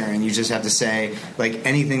future, and you just have to say, like,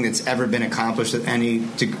 anything that's ever been accomplished with any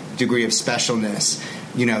degree of specialness,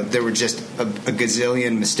 there were just a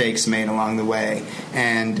gazillion mistakes made along the way,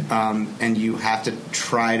 and you have to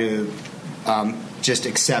try to just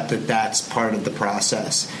accept that that's part of the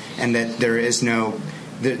process, and that there is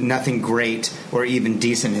nothing great or even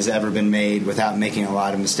decent has ever been made without making a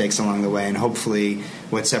lot of mistakes along the way. And hopefully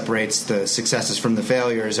what separates the successes from the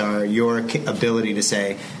failures are your ability to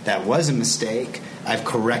say, that was a mistake, I've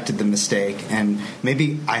corrected the mistake, and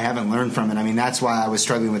maybe I haven't learned from it. I mean, that's why I was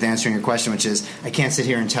struggling with answering your question, which is I can't sit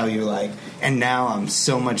here and tell you, like, and now I'm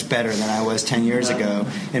so much better than I was 10 years ago.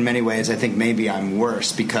 In many ways, I think maybe I'm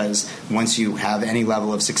worse, because once you have any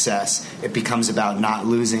level of success, it becomes about not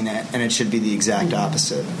losing it, and it should be the exact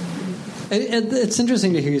opposite. It's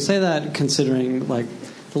interesting to hear you say that, considering, like,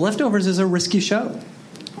 The Leftovers is a risky show.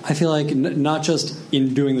 I feel like not just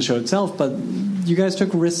in doing the show itself, but you guys took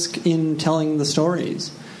risk in telling the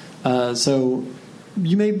stories. So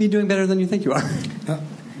you may be doing better than you think you are.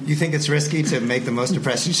 You think it's risky to make the most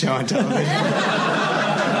depressing show on television?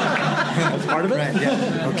 That's part of it. Right,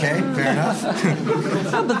 yeah. Okay, fair enough.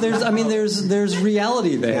 But there's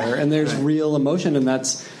reality there, and there's real emotion, and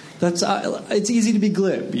that's it's easy to be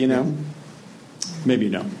glib, Maybe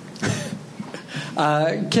no.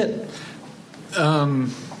 Kit.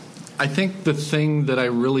 I think the thing that I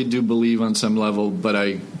really do believe on some level, but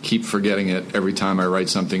I keep forgetting it every time I write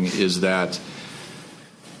something, is that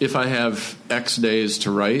if I have X days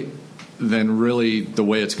to write, then really the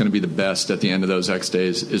way it's going to be the best at the end of those X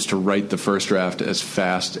days is to write the first draft as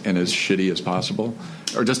fast and as shitty as possible,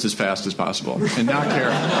 or just as fast as possible, and not care.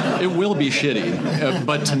 It will be shitty,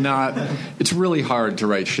 but to not. It's really hard to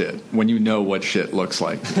write shit when you know what shit looks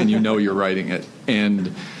like and you know you're writing it.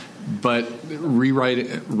 But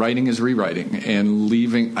writing is rewriting, and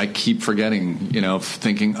leaving. I keep forgetting,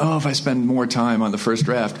 thinking, oh, if I spend more time on the first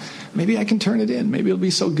draft, maybe I can turn it in. Maybe it'll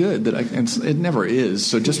be so good that it never is.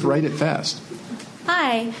 So just write it fast.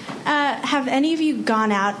 Hi. Have any of you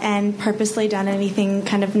gone out and purposely done anything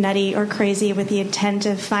kind of nutty or crazy with the intent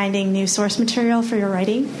of finding new source material for your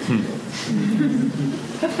writing?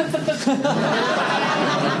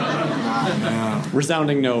 No.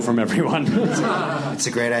 Resounding no from everyone. It's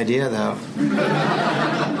a great idea, though.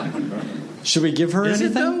 Should we give her Is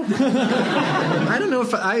it, anything? I don't know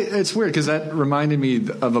if it's weird because that reminded me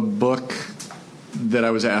of a book that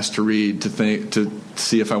I was asked to read to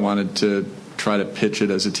see if I wanted to try to pitch it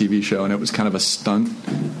as a TV show, and it was kind of a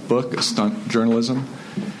stunt book, stunt journalism.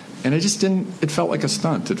 And it just didn't. It felt like a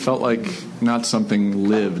stunt. It felt like not something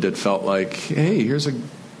lived. It felt like, hey, here's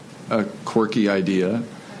a quirky idea.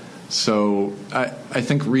 So I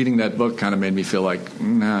think reading that book kind of made me feel like,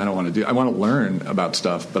 nah, I don't want to do. I want to learn about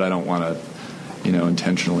stuff, but I don't want to,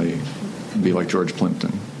 intentionally be like George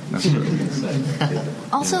Plimpton.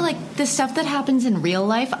 Also, like the stuff that happens in real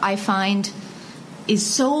life, I find is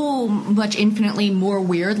so much infinitely more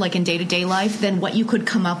weird, like in day-to-day life, than what you could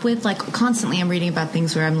come up with. Like, constantly I'm reading about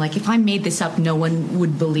things where I'm like, if I made this up, no one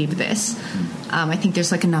would believe this. I think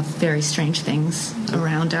there's like enough very strange things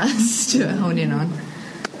around us to hone in on.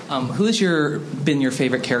 Who has been your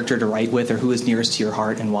favorite character to write with, or who is nearest to your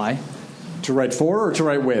heart, and why? To write for or to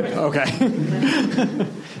write with? Okay.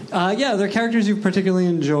 Yeah, there are characters you've particularly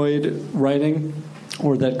enjoyed writing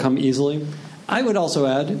or that come easily. I would also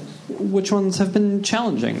add, which ones have been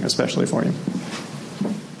challenging, especially for you?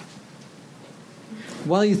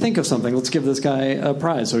 While you think of something, let's give this guy a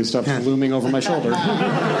prize so he stops looming over my shoulder.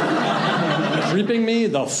 Creeping me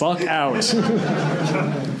the fuck out.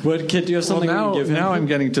 What, Kit, do you have something we can give him? Now I'm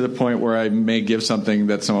getting to the point where I may give something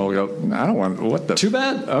that someone will go, I don't want, what the... Too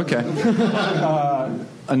bad? Okay.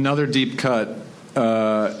 Another deep cut,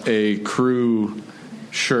 a crew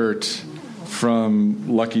shirt from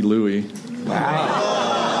Lucky Louie.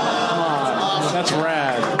 Wow. That's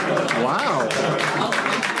rad. Wow.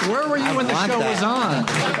 Where were you when the show was on,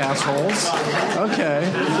 assholes?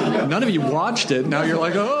 Okay. None of you watched it. Now you're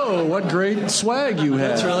like, oh, what great swag you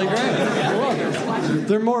had. That's really great. Well,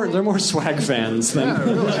 they're more swag fans than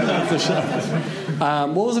the show.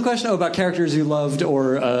 What was the question? Oh, about characters you loved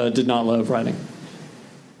or did not love writing.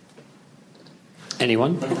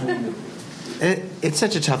 Anyone? It's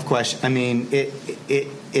such a tough question. I mean, it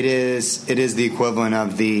is the equivalent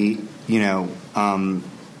of the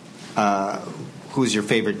who's your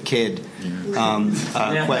favorite kid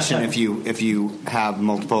question if you have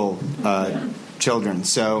multiple children.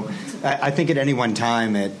 So I think at any one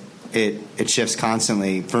time it shifts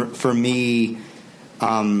constantly. For me,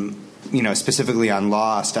 specifically on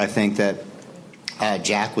Lost, I think that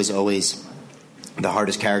Jack was always the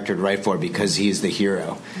hardest character to write for because he's the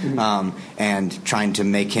hero, and trying to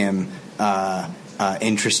make him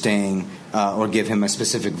interesting or give him a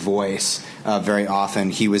specific voice. Very often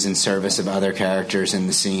he was in service of other characters in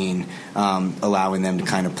the scene, allowing them to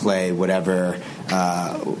kind of play whatever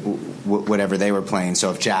they were playing.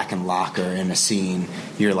 So if Jack and Locke are in a scene,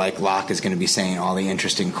 you're like, Locke is going to be saying all the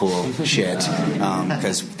interesting, cool shit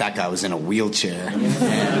because that guy was in a wheelchair.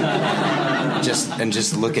 And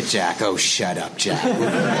just look at Jack. Oh, shut up, Jack.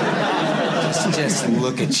 Just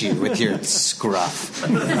look at you with your scruff.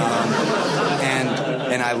 And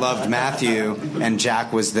I loved Matthew, and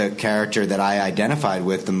Jack was the character that I identified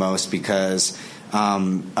with the most because,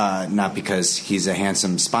 not because he's a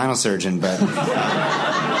handsome spinal surgeon, but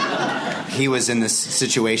he was in this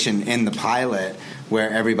situation in the pilot where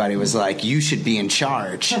everybody was like, you should be in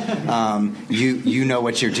charge. You know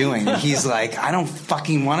what you're doing. And he's like, I don't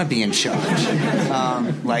fucking want to be in charge.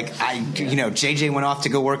 JJ went off to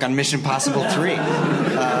go work on Mission Impossible 3.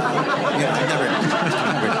 I've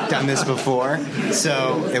never done this before.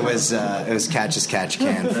 So it was catch as catch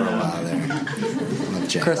can for a while there.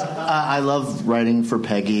 Chris? I love writing for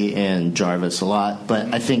Peggy and Jarvis a lot,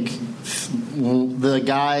 but I think the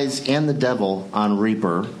guys and the devil on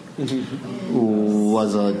Reaper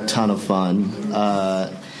was a ton of fun.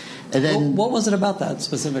 And then, what was it about that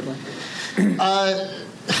specifically?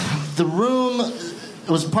 The room.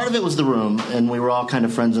 Part of it was the room, and we were all kind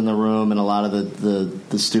of friends in the room, and a lot of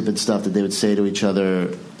the stupid stuff that they would say to each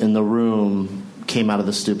other in the room came out of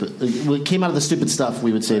the stupid stuff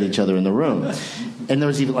we would say to each other in the room. And there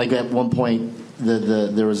was even, like, at one point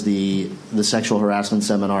there was the sexual harassment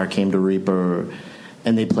seminar came to Reaper,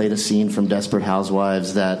 and they played a scene from Desperate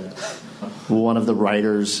Housewives that one of the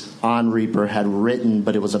writers on Reaper had written,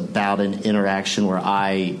 but it was about an interaction where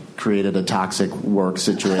I created a toxic work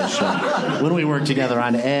situation when we worked together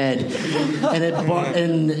on Ed.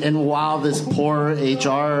 And while this poor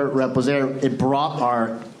HR rep was there, it brought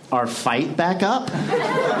our fight back up.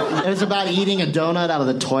 It was about eating a donut out of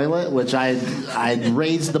the toilet, which I'd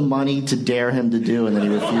raised the money to dare him to do, and then he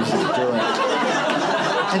refused to do it.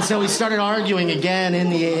 And so we started arguing again in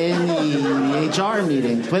the HR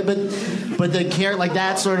meeting. But the care, like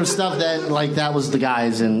that sort of stuff, that was the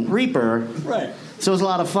guys in Reaper. Right. So it was a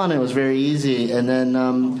lot of fun. It was very easy. And then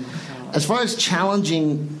as far as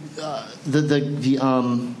challenging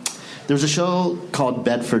There was a show called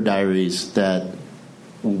Bedford Diaries that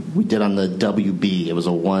we did on the WB. It was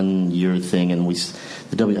a 1-year thing, and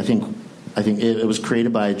I think it was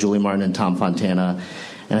created by Julie Martin and Tom Fontana,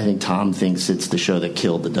 and I think Tom thinks it's the show that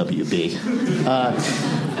killed the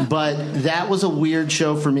WB. But that was a weird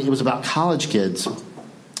show for me. It was about college kids,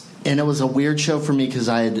 and it was a weird show for me because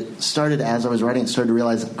I had started, as I was writing, started to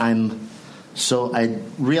realize I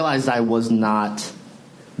realized I was not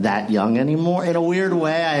that young anymore. In a weird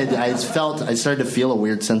way, I started to feel a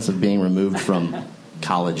weird sense of being removed from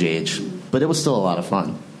college age, but it was still a lot of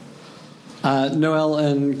fun. Noelle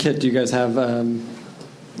and Kit, do you guys have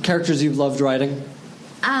characters you've loved writing?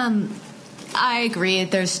 I agree.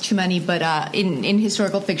 There's too many, but in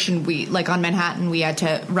historical fiction, we like on Manhattan, we had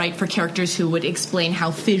to write for characters who would explain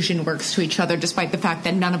how fission works to each other, despite the fact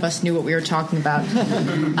that none of us knew what we were talking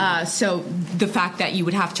about. So the fact that you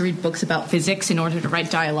would have to read books about physics in order to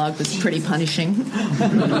write dialogue was pretty punishing.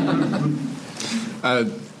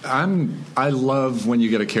 I love when you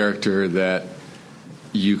get a character that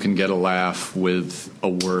you can get a laugh with a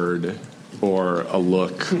word or a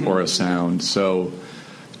look or a sound. So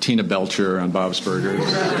Tina Belcher on Bob's Burgers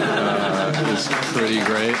is pretty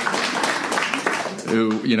great.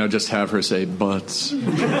 Who, just have her say butts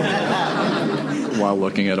while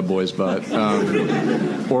looking at a boy's butt.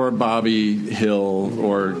 Or Bobby Hill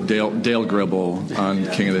or Dale Gribble on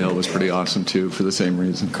King of the Hill was pretty awesome, too, for the same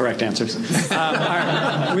reason. Correct answers. All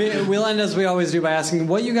right. We'll end, as we always do, by asking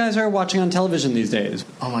what you guys are watching on television these days.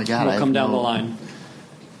 Oh, my God. We'll come down the line.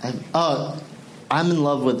 I'm in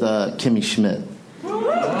love with Kimmy Schmidt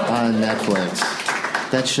on Netflix.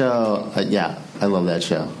 That show, I love that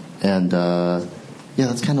show. And,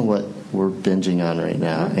 that's kind of what we're binging on right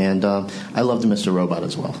now. And I loved Mr. Robot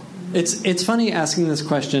as well. It's funny asking this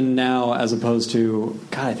question now as opposed to,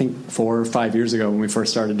 I think 4 or 5 years ago when we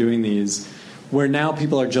first started doing these, where now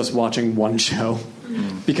people are just watching one show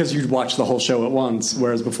because you'd watch the whole show at once,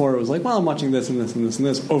 whereas before it was like, well, I'm watching this and this and this and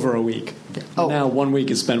this over a week. Now 1 week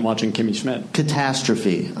is spent watching Kimmy Schmidt.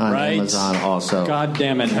 Catastrophe on Amazon also. God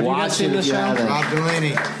damn it. Have you guys seen the show? Rob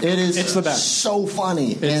Delaney. It's the best. So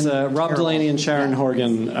funny. It's Rob Delaney and Sharon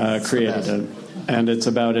Horgan created it. And it's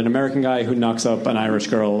about an American guy who knocks up an Irish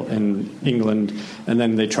girl in England, and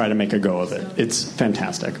then they try to make a go of it. It's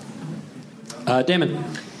fantastic. Damon.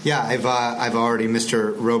 Yeah, I've already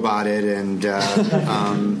Mr. Roboted, and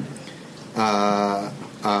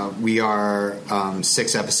we are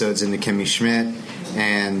 6 episodes into Kimmy Schmidt,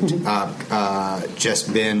 and just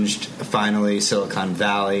binged finally Silicon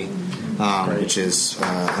Valley, which is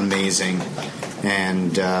amazing.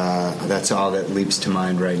 And that's all that leaps to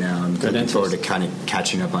mind right now. I'm looking forward to kind of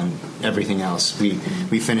catching up on everything else. We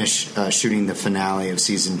finish shooting the finale of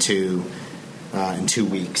season 2 in 2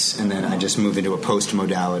 weeks, and then I just move into a post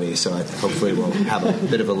modality. So hopefully we'll have a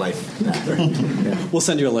bit of a life after. Yeah. We'll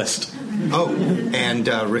send you a list. Oh, and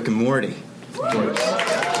Rick and Morty, of course.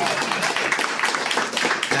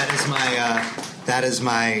 That is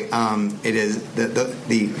my. It is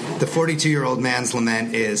the 42-year-old man's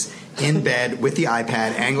lament is in bed with the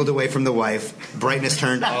iPad angled away from the wife, brightness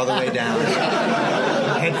turned all the way down,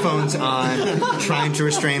 headphones on, trying to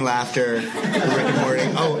restrain laughter. Rick and Morty.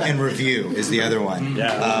 Oh, and Review is the other one.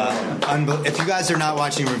 Yeah. If you guys are not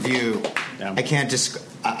watching Review, I can't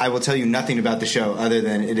I will tell you nothing about the show other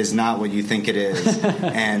than it is not what you think it is,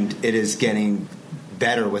 and it is getting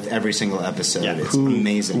better with every single episode. Yeah. It's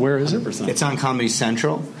amazing. Where is it? It's on Comedy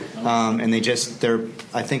Central, and they're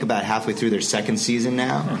I think about halfway through their 2nd season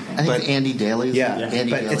now. I think Andy Daly's.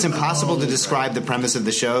 It's impossible to describe the premise of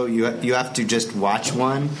the show. You have to just watch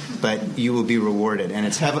one, but you will be rewarded, and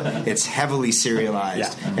it's heavily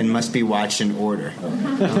serialized and must be watched in order.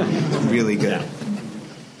 Really good.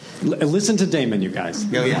 Listen to Damon, you guys.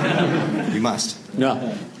 Oh yeah, you must.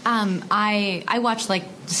 Yeah. I watch like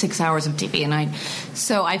 6 hours of TV a night,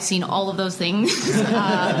 so I've seen all of those things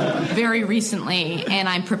very recently, and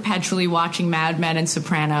I'm perpetually watching Mad Men and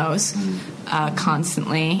Sopranos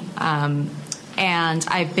constantly. And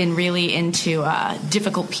I've been really into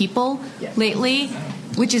Difficult People lately,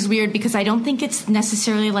 which is weird because I don't think it's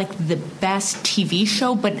necessarily like the best TV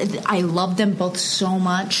show, but I love them both so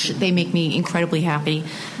much. They make me incredibly happy.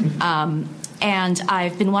 And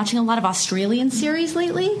I've been watching a lot of Australian series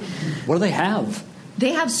lately. What do they have?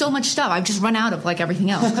 They have so much stuff. I've just run out of like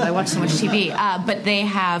everything else because I watch so much TV. But they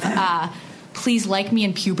have Please Like Me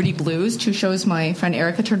and Puberty Blues, 2 shows my friend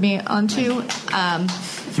Erica turned me onto.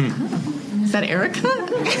 Is that Erica?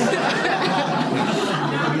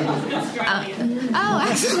 Oh,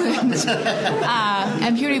 excellent.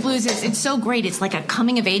 And Puberty Blues it's so great. It's like a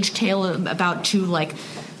coming of age tale about 2 like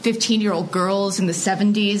 15-year-old girls in the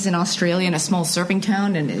 70s in Australia in a small surfing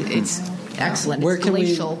town, and it's excellent. Where it's can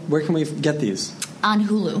glacial. where can we get these? On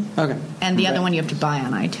Hulu. Okay. And the other one you have to buy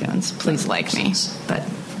on iTunes. Please like me. But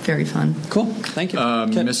very fun. Cool. Thank you.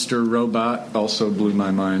 Mr. Robot also blew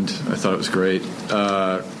my mind. I thought it was great.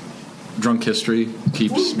 Drunk History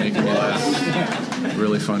keeps making me laugh.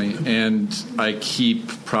 Really funny. And I keep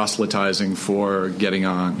proselytizing for getting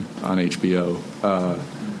on HBO,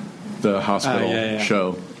 the hospital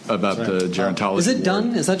show about the gerontology. Is it ward.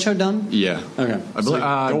 done? Is that show done? Yeah. Okay. I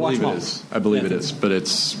believe it is. I believe it is. But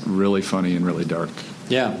it's really funny and really dark.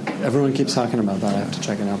 Yeah. Everyone keeps talking about that. I have to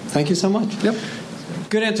check it out. Thank you so much. Yep.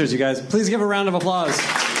 Good answers, you guys. Please give a round of applause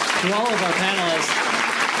to all of our panelists.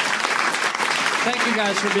 Thank you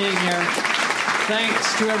guys for being here.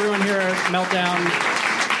 Thanks to everyone here at Meltdown,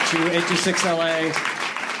 to 826LA.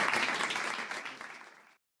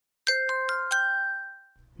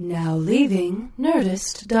 Now leaving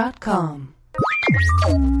Nerdist.com.